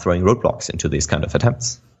are throwing roadblocks into these kind of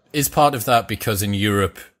attempts. Is part of that because in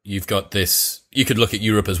Europe, you've got this, you could look at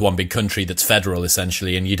Europe as one big country that's federal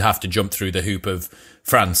essentially, and you'd have to jump through the hoop of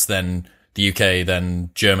France, then the UK, then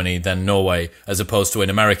Germany, then Norway, as opposed to in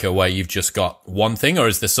America where you've just got one thing? Or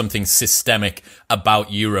is there something systemic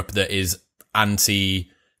about Europe that is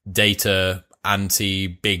anti-data,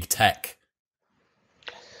 anti-big tech?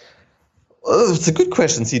 It's a good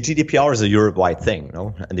question. See, GDPR is a Europe-wide thing,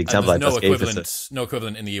 no? And the example I just gave is no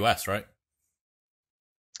equivalent in the US, right?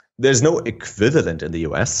 There's no equivalent in the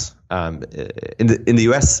US. In the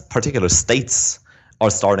US, particular states are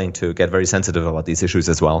starting to get very sensitive about these issues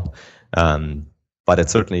as well. But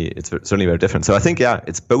it's certainly very different. So I think, yeah,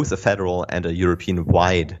 it's both a federal and a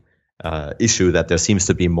European-wide issue that there seems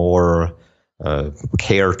to be more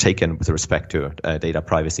care taken with respect to data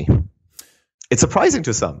privacy. It's surprising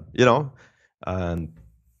to some,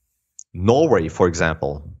 Norway, for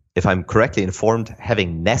example, if I'm correctly informed,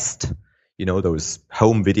 having Nest, those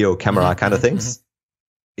home video camera kind of things,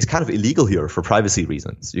 is kind of illegal here for privacy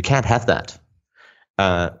reasons. You can't have that,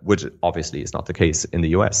 which obviously is not the case in the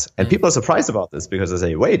US. And people are surprised about this because they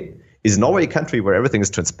say, wait, is Norway a country where everything is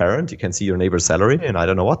transparent? You can see your neighbor's salary and I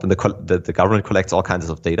don't know what, and the government collects all kinds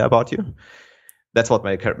of data about you? That's what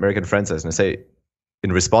my American friend says. And I say,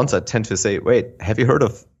 in response, I tend to say, wait, have you heard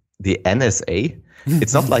of the NSA?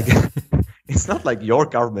 It's not like it's not like your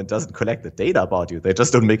government doesn't collect the data about you. They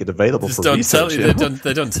just don't make it available for research.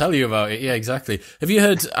 They don't tell you about it. Yeah, exactly. Have you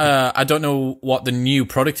heard, I don't know what the new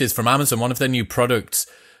product is from Amazon, one of their new products,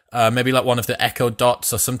 maybe like one of the Echo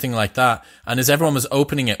Dots or something like that. And as everyone was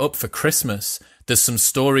opening it up for Christmas, there's some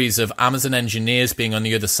stories of Amazon engineers being on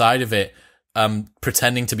the other side of it,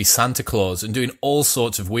 pretending to be Santa Claus and doing all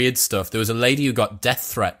sorts of weird stuff. There was a lady who got death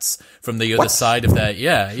threats from the other side of their.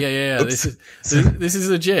 Yeah. This is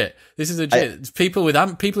legit. This is legit. People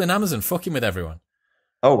in Amazon fucking with everyone.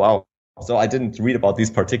 Oh wow! So I didn't read about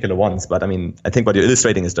these particular ones, but I mean, I think what you're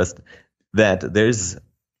illustrating is just that there's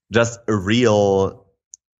just a real,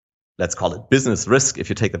 let's call it business risk, if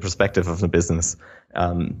you take the perspective of the business,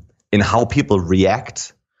 in how people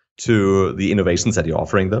react to the innovations that you're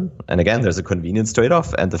offering them. And again, there's a convenience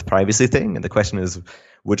trade-off and the privacy thing. And the question is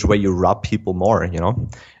which way you rub people more,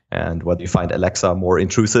 and whether you find Alexa more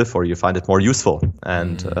intrusive or you find it more useful.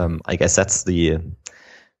 And I guess that's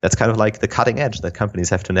kind of like the cutting edge that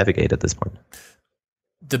companies have to navigate at this point.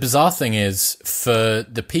 The bizarre thing is, for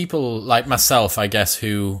the people like myself, I guess,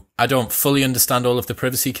 who I don't fully understand all of the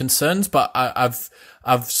privacy concerns, but I've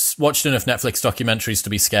watched enough Netflix documentaries to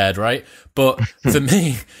be scared, right? But for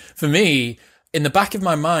me, in the back of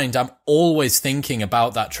my mind, I'm always thinking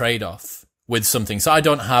about that trade-off with something. So I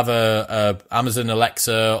don't have a Amazon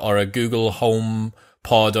Alexa or a Google Home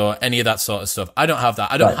Pod or any of that sort of stuff. I don't have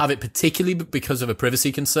that. I don't have it particularly because of a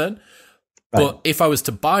privacy concern. Right. But if I was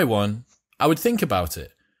to buy one, I would think about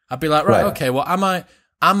it. I'd be like, right, okay, well, am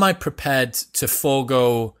I prepared to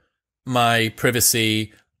forego my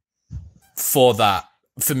privacy for that?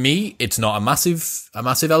 For me, it's not a massive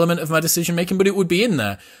element of my decision making, but it would be in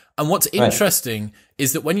there. And what's interesting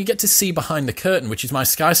is that when you get to see behind the curtain, which is my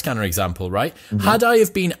Skyscanner example, right? Mm-hmm. Had I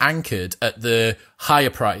have been anchored at the higher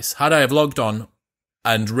price, had I have logged on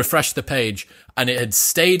and refreshed the page and it had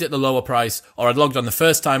stayed at the lower price, or I'd logged on the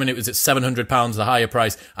first time and it was at £700, the higher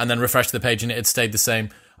price, and then refreshed the page and it had stayed the same,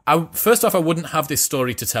 first off, I wouldn't have this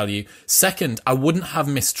story to tell you. Second, I wouldn't have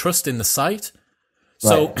mistrust in the site.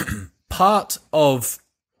 So part of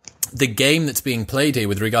the game that's being played here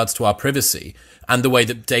with regards to our privacy and the way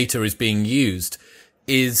that data is being used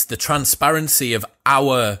is the transparency of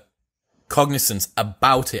our cognizance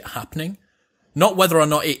about it happening. Not whether or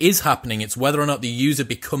not it is happening, it's whether or not the user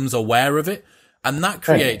becomes aware of it. And that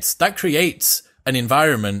creates an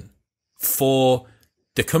environment for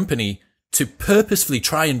the company to purposefully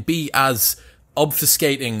try and be as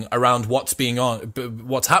obfuscating around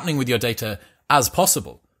what's happening with your data as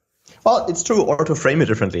possible. Well, it's true. Or to frame it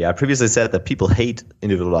differently, I previously said that people hate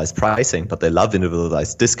individualized pricing, but they love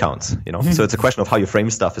individualized discounts. So it's a question of how you frame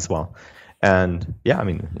stuff as well. And yeah, I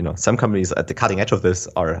mean, some companies at the cutting edge of this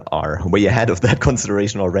are way ahead of that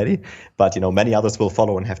consideration already. But many others will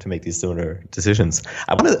follow and have to make these similar decisions.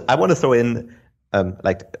 I want to throw in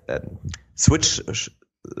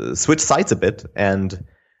switch sides a bit and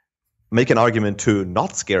make an argument to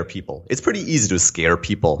not scare people. It's pretty easy to scare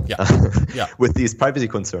people with these privacy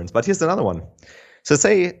concerns. But here's another one. So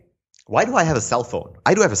say, why do I have a cell phone?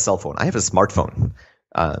 I do have a cell phone. I have a smartphone,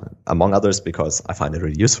 among others, because I find it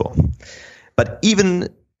really useful. But even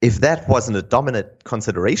if that wasn't a dominant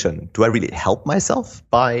consideration, do I really help myself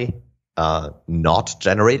by not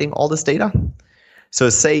generating all this data? So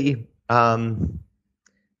say I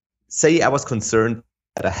was concerned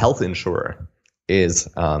that a health insurer is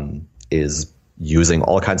using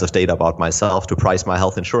all kinds of data about myself to price my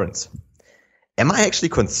health insurance. Am I actually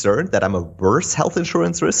concerned that I'm a worse health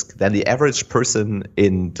insurance risk than the average person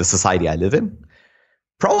in the society I live in?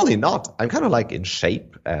 Probably not. I'm kind of like in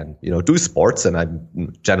shape and, do sports, and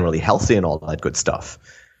I'm generally healthy and all that good stuff.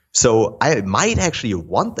 So I might actually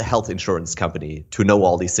want the health insurance company to know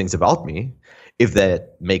all these things about me if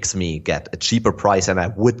that makes me get a cheaper price than I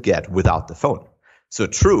would get without the phone. So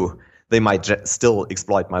true, they might still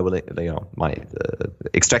exploit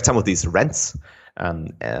extract some of these rents.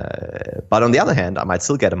 But on the other hand, I might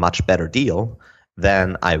still get a much better deal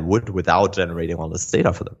than I would without generating all this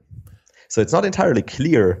data for them. So it's not entirely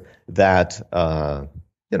clear that,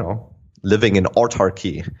 living in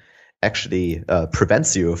autarky actually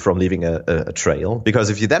prevents you from leaving a trail, because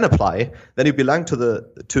if you then apply, then you belong to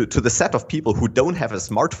the set of people who don't have a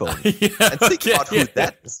smartphone. And think about who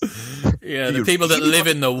that is. Yeah, the people that live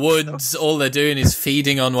in the woods, all they're doing is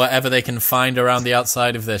feeding on whatever they can find around the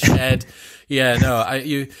outside of their shed. Yeah, no,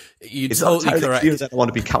 you're totally correct. Clear that I want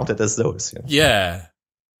to be counted as those. Yeah.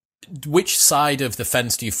 Which side of the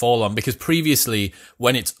fence do you fall on? Because previously,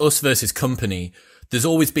 when it's us versus company, there's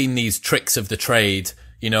always been these tricks of the trade,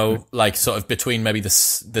 like sort of between maybe the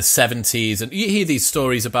 70s. And you hear these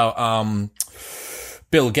stories about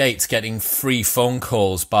Bill Gates getting free phone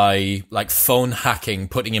calls by like phone hacking,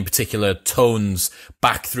 putting in particular tones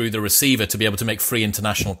back through the receiver to be able to make free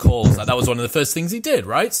international calls. Like that was one of the first things he did,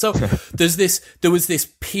 right? So there was this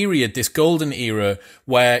period, this golden era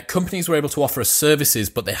where companies were able to offer us services,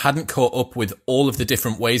 but they hadn't caught up with all of the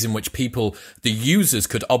different ways in which the users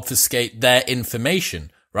could obfuscate their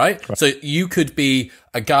information. Right? So you could be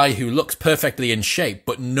a guy who looks perfectly in shape,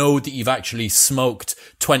 but know that you've actually smoked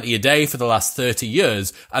 20 a day for the last 30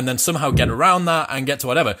 years and then somehow get around that and get to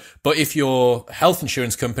whatever. But if your health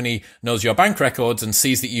insurance company knows your bank records and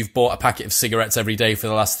sees that you've bought a packet of cigarettes every day for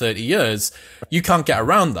the last 30 years, you can't get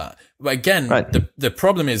around that. But again, the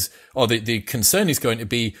problem is, or the concern is going to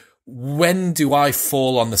be, when do I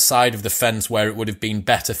fall on the side of the fence where it would have been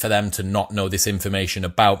better for them to not know this information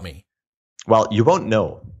about me? Well, you won't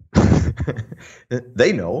know.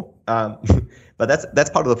 They know, but that's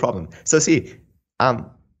part of the problem. So see,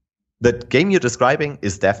 the game you're describing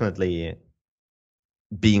is definitely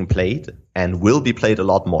being played and will be played a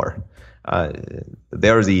lot more.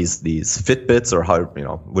 There are these Fitbits or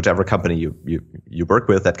whichever company you work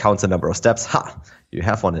with that counts the number of steps. You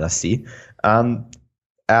have one that I see. Why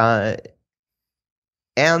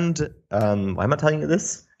am I telling you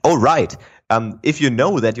this? Oh, right. If you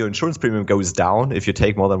know that your insurance premium goes down if you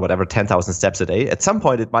take more than 10,000 steps a day, at some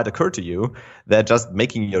point it might occur to you that just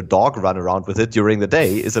making your dog run around with it during the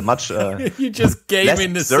day is a much you just less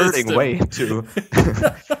exerting way to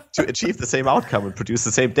achieve the same outcome and produce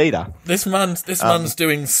the same data. This man's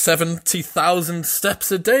doing 70,000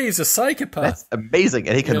 steps a day. He's a psychopath. That's amazing,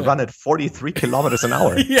 and he can run at 43 kilometers an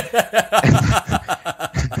hour.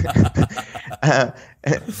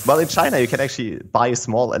 Well, in China, you can actually buy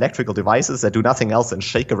small electrical devices that do nothing else than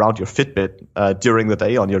shake around your Fitbit during the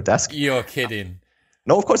day on your desk. You're kidding.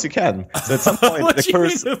 No, of course you can. So at some point,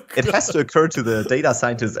 it has to occur to the data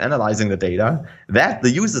scientists analyzing the data that the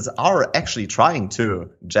users are actually trying to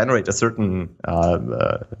generate a certain,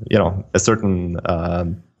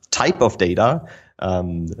 type of data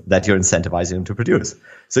that you're incentivizing them to produce.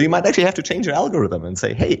 So you might actually have to change your algorithm and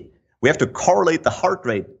say, hey, we have to correlate the heart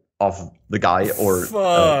rate of the guy or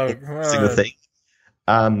single thing.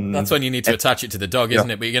 That's when you need to attach it to the dog,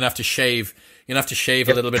 isn't it? But you're gonna have to shave. You're gonna have to shave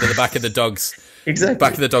a little bit of the back of the dog's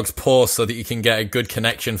back of the dog's paw so that you can get a good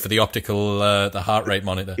connection for the optical, the heart rate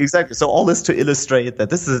monitor. Exactly. So all this to illustrate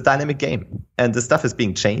that this is a dynamic game and this stuff is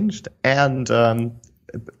being changed, and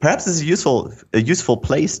perhaps this is a useful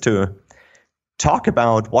place to talk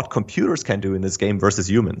about what computers can do in this game versus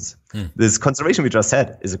humans. This conservation we just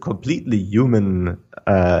said is a completely human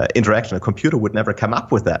interaction. A computer would never come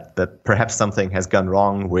up with that perhaps something has gone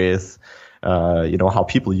wrong with how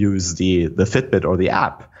people use the Fitbit or the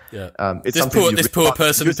app. Yeah. This poor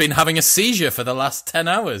person has been having a seizure for the last 10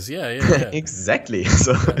 hours. Yeah. Exactly.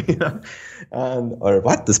 So, or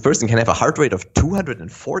what? This person can have a heart rate of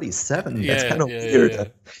 247. That's kind of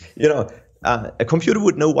weird. Yeah. A computer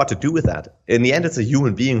would know what to do with that. In the end, it's a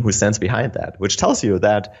human being who stands behind that, which tells you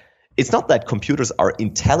that it's not that computers are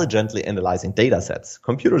intelligently analyzing data sets.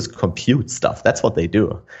 Computers compute stuff. That's what they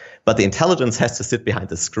do. But the intelligence has to sit behind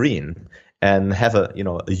the screen and have a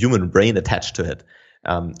human brain attached to it.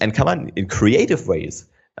 And come on in creative ways,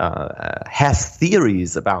 have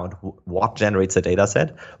theories about what generates a data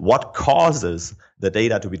set, what causes the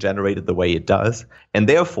data to be generated the way it does, and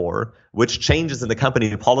therefore which changes in the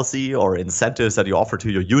company policy or incentives that you offer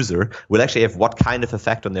to your user will actually have what kind of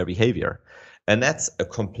effect on their behavior. And that's a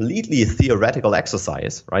completely theoretical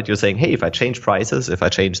exercise, right? You're saying, hey, if I change prices, if I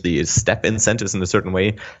change the step incentives in a certain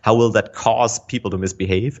way, how will that cause people to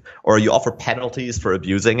misbehave? Or you offer penalties for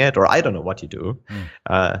abusing it, or I don't know what you do.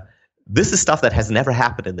 This is stuff that has never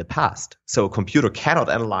happened in the past. So a computer cannot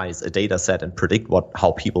analyze a data set and predict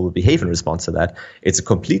how people will behave in response to that. It's a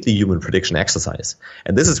completely human prediction exercise.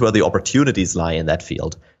 And this is where the opportunities lie in that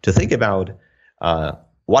field, to think about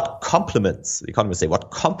what complements, economists say,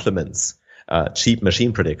 what complements cheap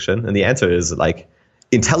machine prediction. And the answer is like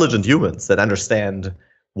intelligent humans that understand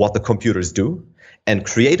what the computers do and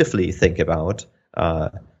creatively think about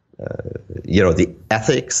the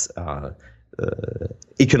ethics,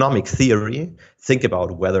 economic theory, think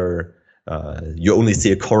about whether you only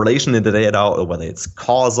see a correlation in the data or whether it's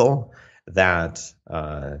causal, that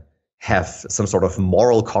have some sort of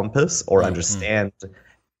moral compass or understand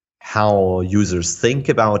how users think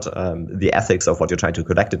about the ethics of what you're trying to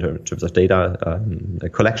collect in terms of data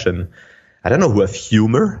collection. I don't know, who have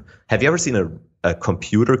humor. Have you ever seen a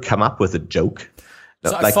computer come up with a joke?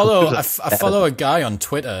 So I follow a guy on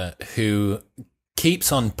Twitter who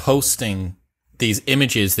keeps on posting these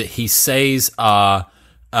images that he says are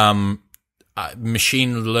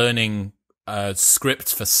machine learning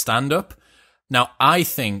scripts for stand-up. Now, I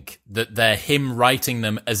think that they're him writing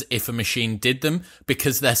them as if a machine did them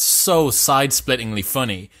because they're so side-splittingly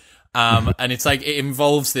funny. And it's like it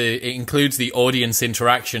includes the audience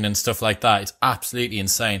interaction and stuff like that. It's absolutely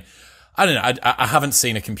insane. I don't know. I haven't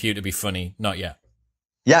seen a computer be funny. Not yet.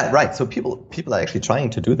 Yeah, right. So people are actually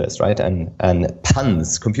trying to do this, right? And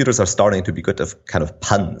puns. Computers are starting to be good at kind of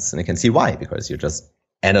puns, and you can see why, because you're just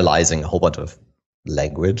analyzing a whole bunch of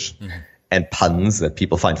language and puns that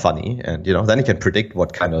people find funny, and then you can predict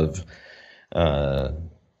what kind of a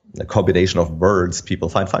combination of words people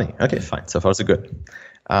find funny. Okay, fine. So far so good.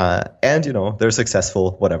 And they're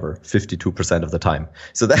successful, 52% of the time.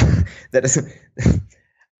 So that is.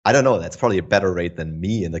 I don't know. That's probably a better rate than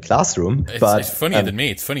me in the classroom. It's funnier than me.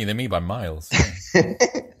 It's funnier than me by miles.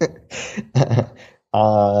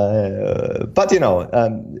 But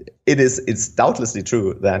it's doubtlessly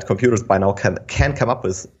true that computers by now can come up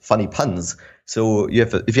with funny puns. So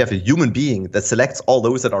if you have a human being that selects all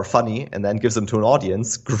those that are funny and then gives them to an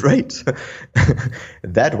audience, great.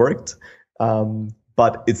 That worked.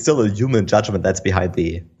 But it's still a human judgment that's behind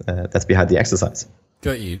the exercise.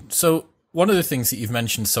 Got you. So one of the things that you've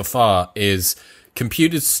mentioned so far is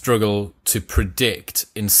computers struggle to predict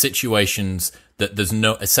in situations that there's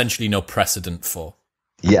essentially no precedent for.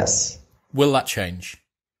 Yes. Will that change?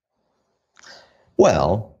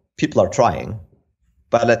 Well, people are trying,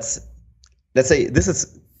 but let's say this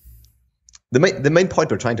is the main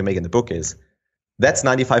point we're trying to make in the book is that's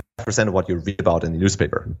 95% of what you read about in the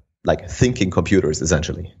newspaper, like thinking computers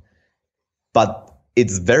essentially. But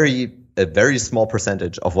it's a very small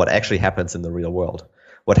percentage of what actually happens in the real world.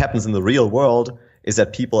 What happens in the real world is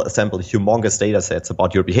that people assemble humongous data sets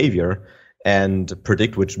about your behavior and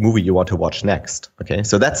predict which movie you want to watch next. Okay,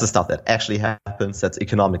 so that's the stuff that actually happens, that's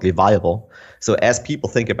economically viable. So as people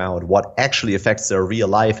think about what actually affects their real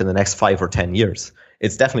life in the next 5 or 10 years,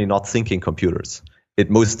 it's definitely not thinking computers. It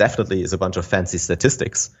most definitely is a bunch of fancy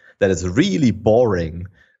statistics that is really boring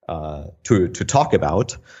to talk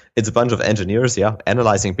about. It's a bunch of engineers,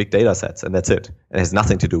 analyzing big data sets, and that's it. It has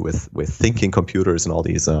nothing to do with thinking computers and all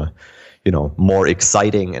these, more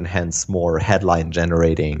exciting and hence more headline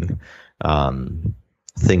generating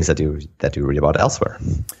things that you read about elsewhere.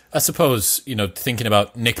 I suppose thinking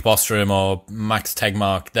about Nick Bostrom or Max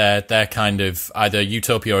Tegmark, they're kind of either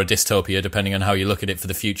utopia or dystopia, depending on how you look at it, for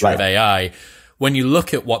the future of AI. When you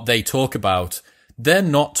look at what they talk about, they're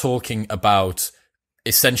not talking about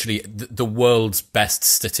essentially the world's best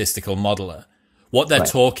statistical modeler. What they're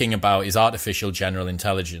talking about is artificial general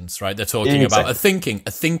intelligence, right? They're talking about a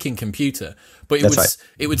thinking computer. But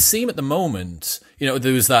it would seem at the moment, there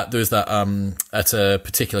was that at a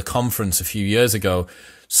particular conference a few years ago,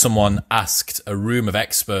 someone asked a room of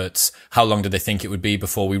experts how long did they think it would be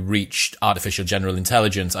before we reached artificial general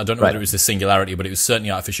intelligence. I don't know whether it was the singularity, but it was certainly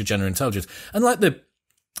artificial general intelligence. And like the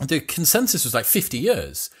consensus was like 50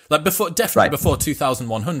 years, like before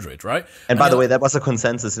 2100, right? And by the way, that was a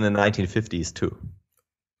consensus in the 1950s too.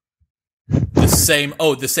 The same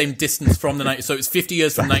distance from the so it's 50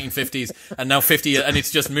 years from 1950s, and now 50 years, and it's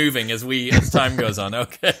just moving as time goes on.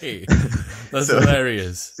 Okay, that's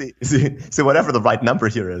hilarious. So whatever the right number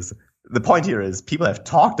here is, the point here is people have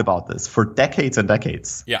talked about this for decades and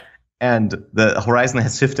decades. Yeah, and the horizon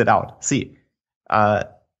has shifted out.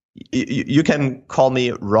 You can call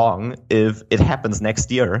me wrong if it happens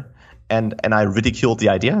next year, and I ridiculed the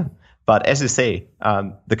idea. But as you say,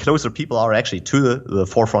 the closer people are actually to the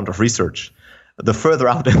forefront of research, the further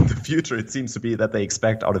out in the future it seems to be that they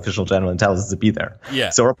expect artificial general intelligence to be there. Yeah.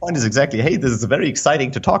 So our point is exactly, hey, this is very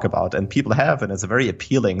exciting to talk about, and people have, and it's a very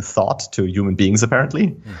appealing thought to human beings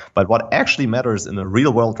apparently. But what actually matters in the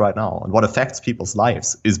real world right now, and what affects people's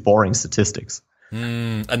lives, is boring statistics.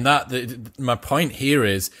 And my point here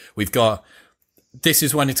is we've got, this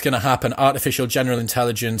is when it's going to happen. Artificial general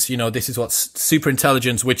intelligence, this is what's super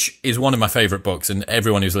intelligence, which is one of my favorite books. And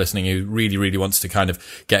everyone who's listening who really, really wants to kind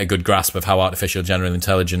of get a good grasp of how artificial general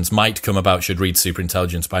intelligence might come about should read Super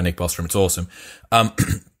Intelligence by Nick Bostrom. It's awesome.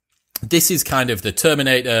 This is kind of the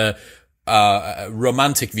Terminator,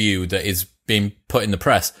 romantic view that is being put in the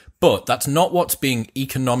press. But that's not what's being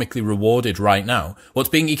economically rewarded right now. What's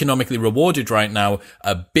being economically rewarded right now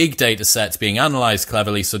are big data sets being analyzed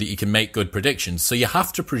cleverly so that you can make good predictions. So you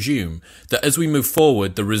have to presume that as we move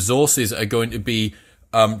forward, the resources are going to be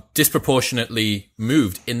disproportionately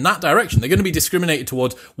moved in that direction. They're going to be discriminated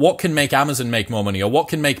towards what can make Amazon make more money or what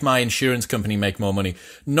can make my insurance company make more money.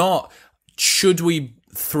 Not should we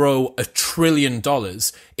throw $1 trillion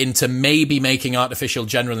into maybe making artificial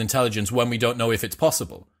general intelligence when we don't know if it's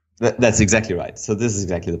possible. That's exactly right. So this is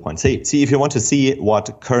exactly the point. See, if you want to see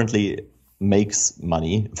what currently makes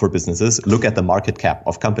money for businesses, look at the market cap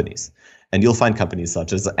of companies. And you'll find companies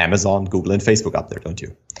such as Amazon, Google, and Facebook up there, don't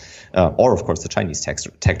you? Or, of course, the Chinese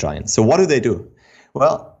tech giants. So what do?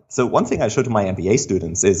 Well, so one thing I show to my MBA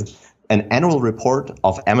students is an annual report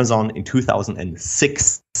of Amazon in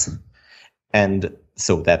 2006. And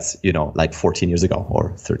so that's, like 14 years ago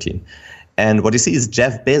or 13. And what you see is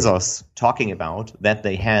Jeff Bezos talking about that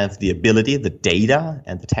they have the ability, the data,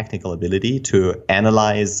 and the technical ability to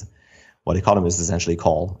analyze what economists essentially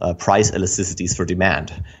call price elasticities for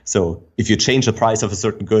demand. So if you change the price of a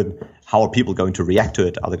certain good, how are people going to react to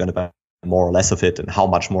it? Are they going to buy more or less of it, and how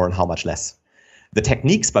much more and how much less? The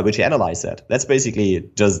techniques by which you analyze that's basically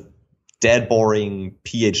just dead boring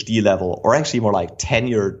PhD level, or actually more like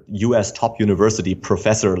tenured US top university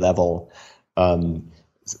professor level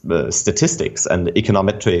statistics and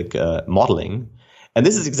econometric modeling. And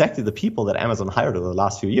this is exactly the people that Amazon hired over the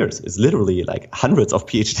last few years. It's literally like hundreds of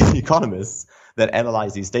PhD economists that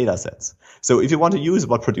analyze these data sets. So if you want to use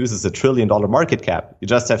what produces $1 trillion market cap, you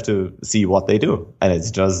just have to see what they do. And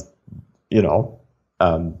it's just,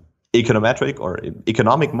 econometric or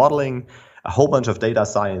economic modeling, a whole bunch of data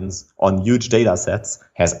science on huge data sets,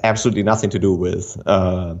 has absolutely nothing to do with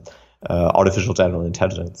artificial general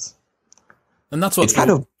intelligence. And that's what's That's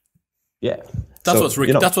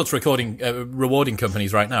what's rewarding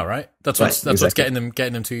companies right now, right? That's what's getting them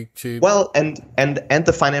to. Well, and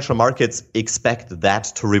the financial markets expect that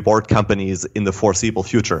to reward companies in the foreseeable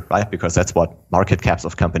future, right? Because that's what market caps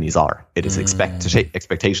of companies are. It is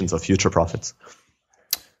expectations of future profits.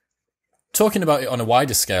 Talking about it on a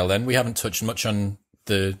wider scale, then we haven't touched much on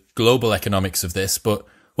the global economics of this, but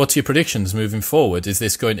what's your predictions moving forward? Is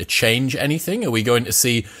this going to change anything? Are we going to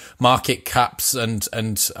see market caps and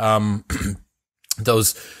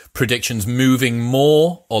those predictions moving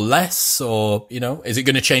more or less? Or, is it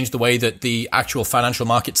going to change the way that the actual financial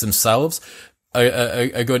markets themselves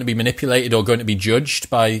are going to be manipulated or going to be judged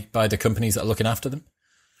by the companies that are looking after them?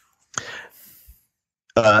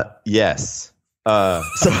 Yes. Okay.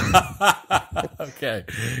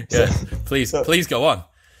 Yeah. Please go on.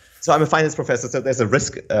 So I'm a finance professor, so there's a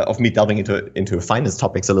risk of me delving into finance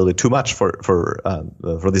topics a little bit too much for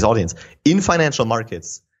this audience. In financial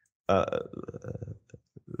markets, the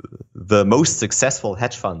most successful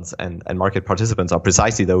hedge funds and market participants are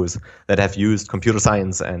precisely those that have used computer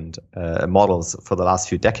science and models for the last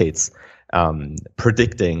few decades,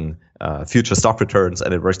 predicting future stock returns,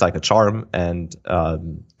 and it works like a charm, and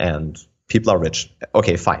people are rich.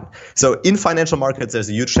 Okay, fine. So in financial markets, there's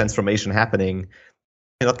a huge transformation happening.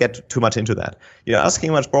 Not get too much into that. You're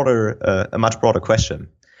asking a much broader question.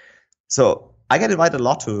 So I get invited a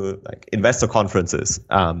lot to investor conferences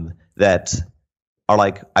that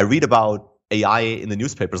are I read about AI in the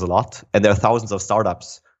newspapers a lot, and there are thousands of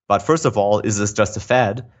startups. But first of all, is this just a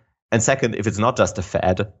fad? And second, if it's not just a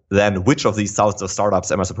fad, then which of these thousands of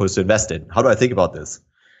startups am I supposed to invest in? How do I think about this?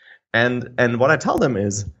 And what I tell them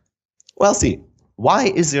is, well, see, why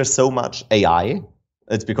is there so much AI?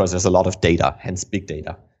 It's because there's a lot of data, hence big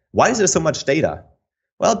data. Why is there so much data?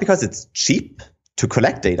 Well, because it's cheap to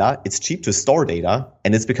collect data, it's cheap to store data,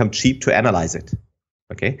 and it's become cheap to analyze it.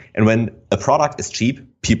 Okay? And when a product is cheap,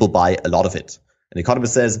 people buy a lot of it. An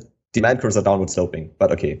economist says demand curves are downward sloping.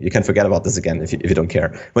 But okay, you can forget about this again if you don't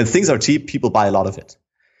care. When things are cheap, people buy a lot of it.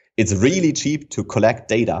 It's really cheap to collect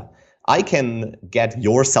data. I can get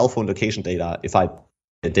your cell phone location data if I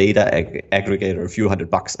a data aggregator a few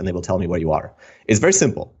 $100 and they will tell me where you are. It's very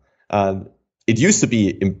simple. If it used to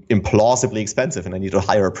be implausibly expensive, and I need to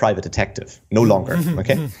hire a private detective. No longer.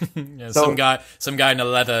 Okay. Yeah, so, some guy in a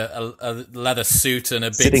leather suit and a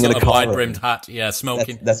big sitting sort in a of car wide-brimmed hat. Yeah,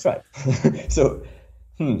 smoking. That's right. So,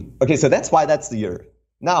 okay. So that's why that's the year.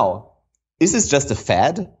 Now, is this just a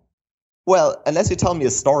fad? Well, unless you tell me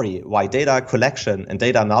a story why data collection and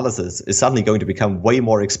data analysis is suddenly going to become way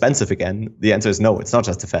more expensive again, the answer is no. It's not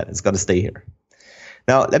just a fad. It's going to stay here.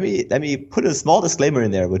 Now, let me put a small disclaimer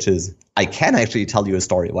in there, which is I can actually tell you a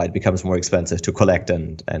story why it becomes more expensive to collect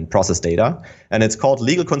and process data, and it's called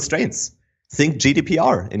legal constraints. Think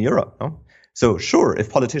GDPR in Europe. No? So sure,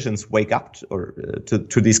 if politicians wake up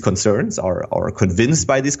to these concerns or are convinced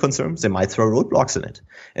by these concerns, they might throw roadblocks in it.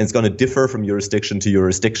 And it's going to differ from jurisdiction to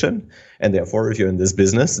jurisdiction. And therefore, if you're in this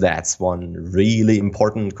business, that's one really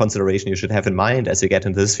important consideration you should have in mind as you get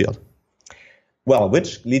into this field. Well,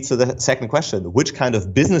 which leads to the second question. Which kind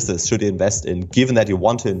of businesses should you invest in, given that you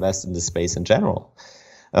want to invest in this space in general?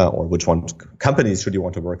 Or which companies should you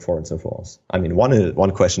want to work for and so forth? I mean,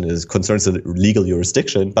 one question is concerns the legal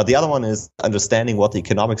jurisdiction, but the other one is understanding what the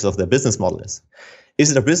economics of their business model is. Is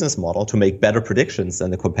it a business model to make better predictions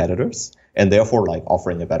than the competitors and therefore like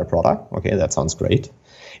offering a better product? Okay, that sounds great.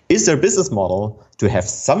 Is there a business model to have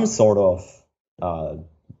some sort of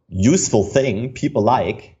useful thing people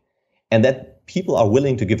like and that people are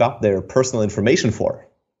willing to give up their personal information for?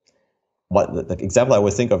 What the example I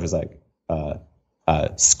always think of is like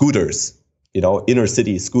scooters, inner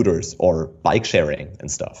city scooters or bike sharing and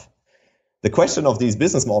stuff. The question of these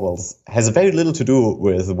business models has very little to do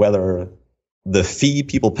with whether the fee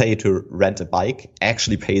people pay to rent a bike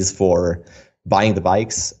actually pays for buying the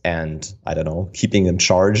bikes and, I don't know, keeping them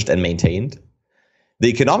charged and maintained. The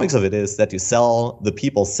economics of it is that you sell the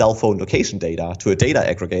people's cell phone location data to a data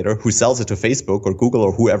aggregator who sells it to Facebook or Google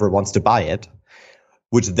or whoever wants to buy it,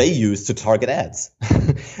 which they use to target ads.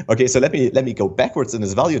 Okay, so let me go backwards in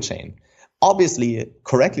this value chain. Obviously,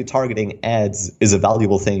 correctly targeting ads is a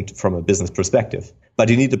valuable thing from a business perspective, but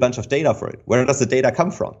you need a bunch of data for it. Where does the data come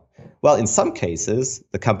from? Well, in some cases,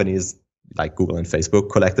 the companies like Google and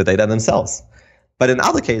Facebook collect the data themselves. But in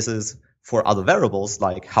other cases, for other variables,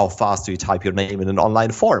 like how fast do you type your name in an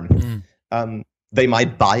online form, they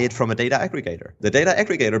might buy it from a data aggregator. The data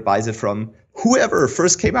aggregator buys it from whoever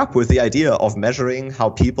first came up with the idea of measuring how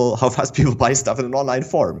fast people buy stuff in an online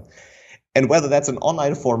form. And whether that's an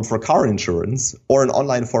online form for car insurance or an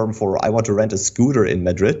online form for I want to rent a scooter in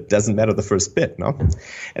Madrid doesn't matter the first bit, no?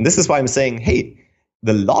 And this is why I'm saying, hey,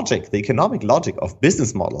 the economic logic of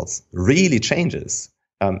business models really changes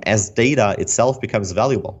as data itself becomes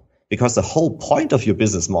valuable. Because the whole point of your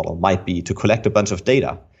business model might be to collect a bunch of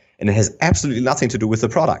data. And it has absolutely nothing to do with the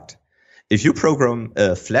product. If you program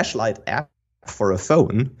a flashlight app for a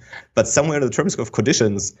phone, but somewhere in the terms of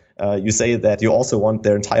conditions, you say that you also want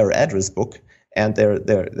their entire address book and their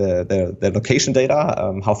location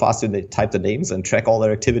data, how fast they type the names and track all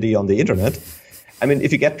their activity on the internet. I mean,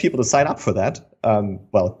 if you get people to sign up for that,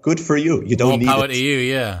 well, good for you. You don't need more power it. to you,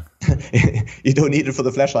 yeah. You don't need it for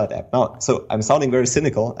the flashlight app. Now, so I'm sounding very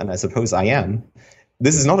cynical, and I suppose I am.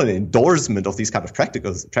 This is not an endorsement of these kind of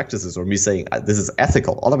practices or me saying this is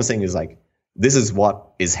ethical. All I'm saying is like, this is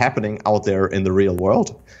what is happening out there in the real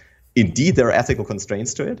world. Indeed, there are ethical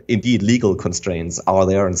constraints to it. Indeed, legal constraints are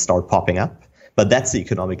there and start popping up. But that's the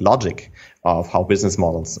economic logic of how business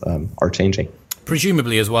models are changing.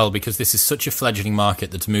 Presumably as well, because this is such a fledgling market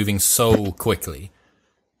that's moving so quickly,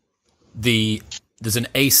 there's an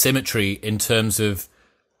asymmetry in terms of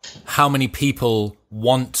how many people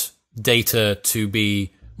want data to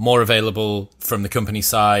be more available from the company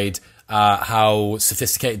side, how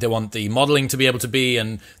sophisticated they want the modeling to be able to be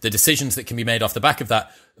and the decisions that can be made off the back of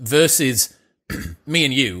that, versus me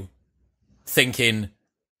and you thinking,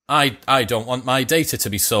 I don't want my data to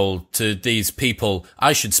be sold to these people.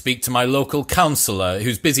 I should speak to my local councillor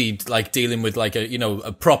who's busy like dealing with like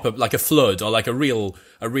a proper, like a flood or like a real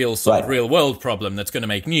sort of real world problem that's going to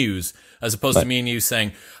make news, as opposed to me and you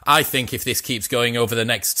saying, I think if this keeps going over the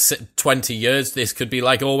next 20 years, this could be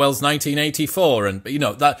like Orwell's 1984. And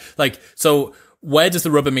that so where does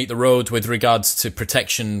the rubber meet the road with regards to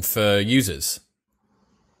protection for users?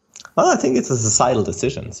 Well, I think it's a societal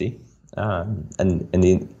decision, see? And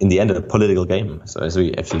in the end, a political game. So as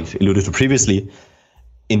we actually alluded to previously,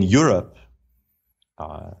 in Europe,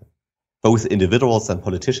 both individuals and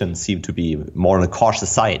politicians seem to be more on a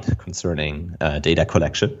cautious side concerning data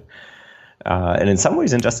collection. And in some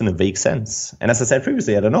ways, just in a vague sense. And as I said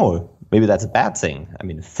previously, I don't know, maybe that's a bad thing. I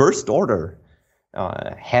mean, first order,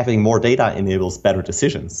 having more data enables better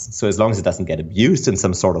decisions. So as long as it doesn't get abused in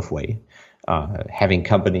some sort of way, having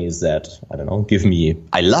companies that, I don't know, give me,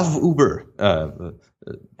 I love Uber,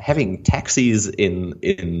 having taxis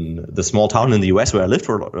in the small town in the US where I lived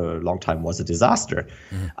for a long time was a disaster.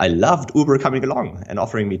 I loved Uber coming along and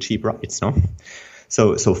offering me cheap rides. No,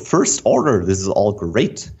 so first order, this is all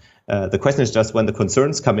great. The question is just when the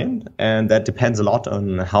concerns come in, and that depends a lot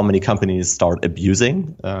on how many companies start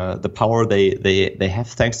abusing the power they have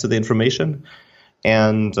thanks to the information,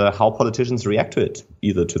 and how politicians react to it,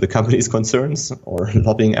 either to the company's concerns or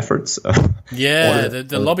lobbying efforts.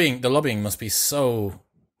 The lobbying must be so.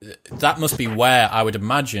 That must be where I would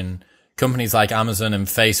imagine companies like Amazon and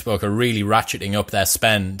Facebook are really ratcheting up their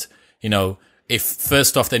spend. You know, if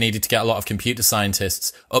first off they needed to get a lot of computer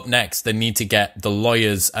scientists, up next they need to get the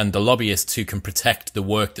lawyers and the lobbyists who can protect the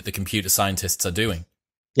work that the computer scientists are doing.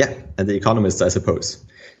 Yeah, and the economists, I suppose.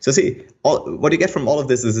 So see, what you get from all of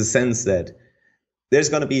this is a sense that there's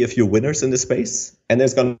going to be a few winners in this space, and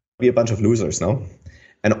there's going to be a bunch of losers, no?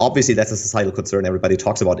 And obviously that's a societal concern. Everybody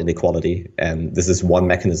talks about inequality, and this is one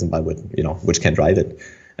mechanism by which can drive it.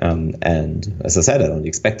 And as I said, I don't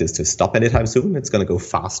expect this to stop anytime soon. It's going to go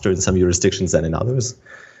faster in some jurisdictions than in others.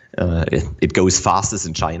 It goes fastest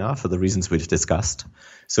in China for the reasons we've discussed.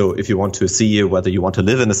 So if you want to see whether you want to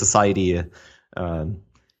live in a society,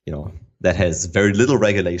 that has very little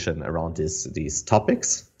regulation around these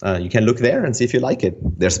topics, you can look there and see if you like it.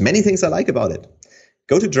 There's many things I like about it.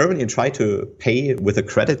 Go to Germany and try to pay with a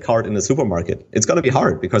credit card in a supermarket. It's going to be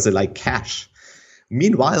hard because they like cash.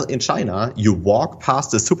 Meanwhile, in China, you walk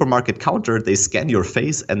past the supermarket counter, they scan your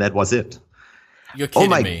face, and that was it. You're kidding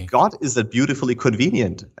me. Oh my God, is that beautifully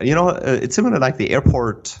convenient? It's similar like the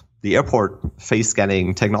airport face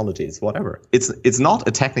scanning technologies, whatever. It's not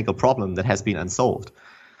a technical problem that has been unsolved.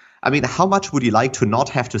 I mean, how much would you like to not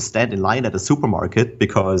have to stand in line at a supermarket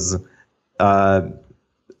because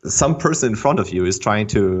some person in front of you is trying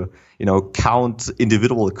to, count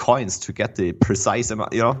individual coins to get the precise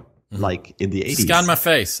amount, like in the 80s. Scan my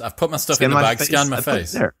face. I've put my stuff in the bag. Scan my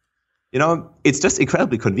face. There. It's just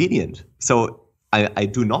incredibly convenient. So I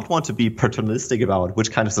do not want to be paternalistic about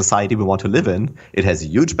which kind of society we want to live in. It has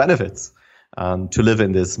huge benefits to live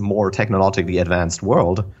in this more technologically advanced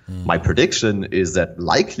world. My prediction is that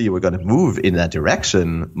likely we're going to move in that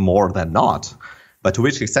direction more than not. But to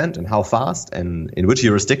which extent and how fast and in which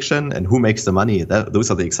jurisdiction and who makes the money,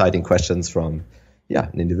 those are the exciting questions from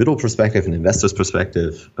an individual perspective, an investor's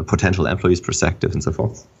perspective, a potential employee's perspective, and so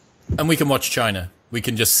forth. And we can watch China. We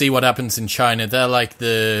can just see what happens in China. They're like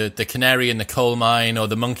the canary in the coal mine or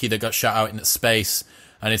the monkey that got shot out into space.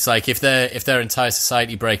 And it's like if their entire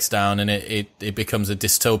society breaks down and it becomes a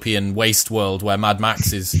dystopian waste world where Mad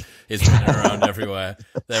Max is running around everywhere,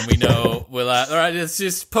 then we know all right. Let's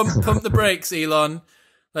just pump the brakes, Elon.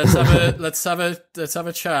 Let's have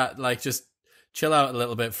a chat. Like just chill out a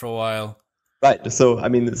little bit for a while. Right. So I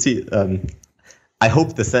mean, see, I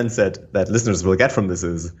hope the sense that listeners will get from this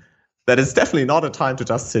is that it's definitely not a time to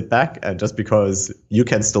just sit back and just because you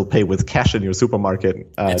can still pay with cash in your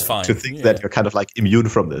supermarket it's fine. To think that you're kind of like immune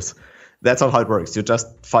from this. That's not how it works. You're just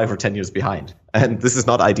 5 or 10 years behind. And this is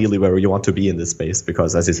not ideally where you want to be in this space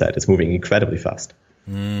because, as you said, it's moving incredibly fast.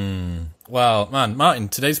 Well, man, Martin,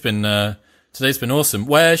 today's been awesome.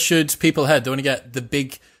 Where should people head? They want to get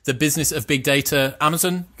the business of big data.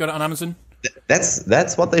 Amazon? Got it on Amazon?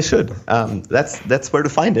 That's what they should. That's where to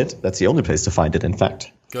find it. That's the only place to find it, in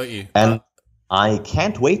fact. Got you. And I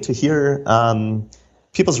can't wait to hear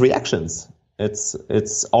people's reactions.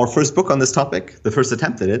 It's our first book on this topic, the first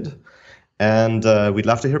attempt at it, and we'd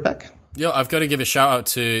love to hear back. Yeah, I've got to give a shout out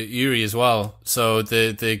to Yuri as well. So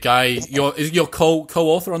the guy, is your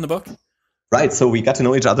co-author on the book? Right. So we got to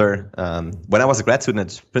know each other when I was a grad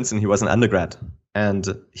student at Princeton. He was an undergrad, and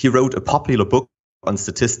he wrote a popular book on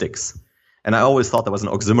statistics. And I always thought that was an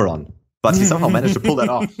oxymoron. But he somehow managed to pull that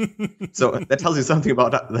off. So that tells you something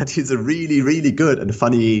about that he's a really, really good and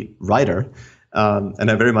funny writer.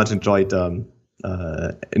 And I very much enjoyed him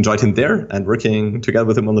there and working together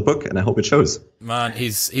with him on the book. And I hope it shows. Man,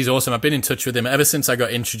 he's awesome. I've been in touch with him ever since I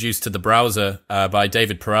got introduced to The Browser by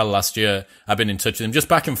David Perel last year. I've been in touch with him just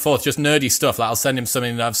back and forth, just nerdy stuff. Like I'll send him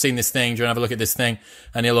something. I've seen this thing. Do you want to have a look at this thing?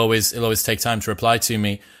 And he'll always take time to reply to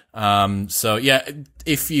me. So yeah,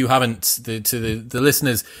 if you haven't, to the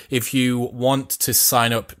listeners, if you want to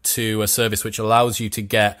sign up to a service which allows you to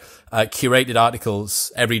get curated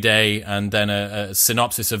articles every day and then a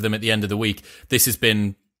synopsis of them at the end of the week, this has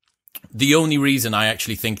been the only reason I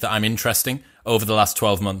actually think that I'm interesting over the last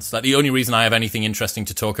 12 months. Like the only reason I have anything interesting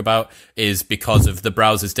to talk about is because of the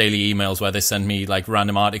browser's daily emails where they send me like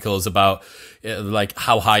random articles about like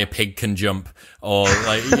how high a pig can jump or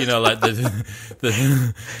like, like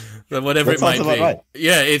Whatever it might be. Right.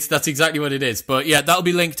 Yeah, that's exactly what it is. But yeah, that'll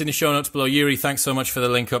be linked in the show notes below. Yuri, thanks so much for the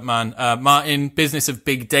link up, man. Martin, Business of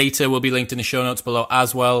Big Data will be linked in the show notes below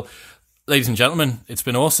as well. Ladies and gentlemen, it's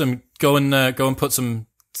been awesome. Go and put some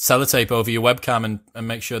sellotape over your webcam and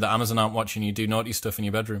make sure that Amazon aren't watching you do naughty stuff in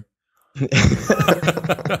your bedroom.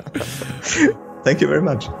 Thank you very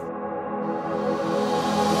much.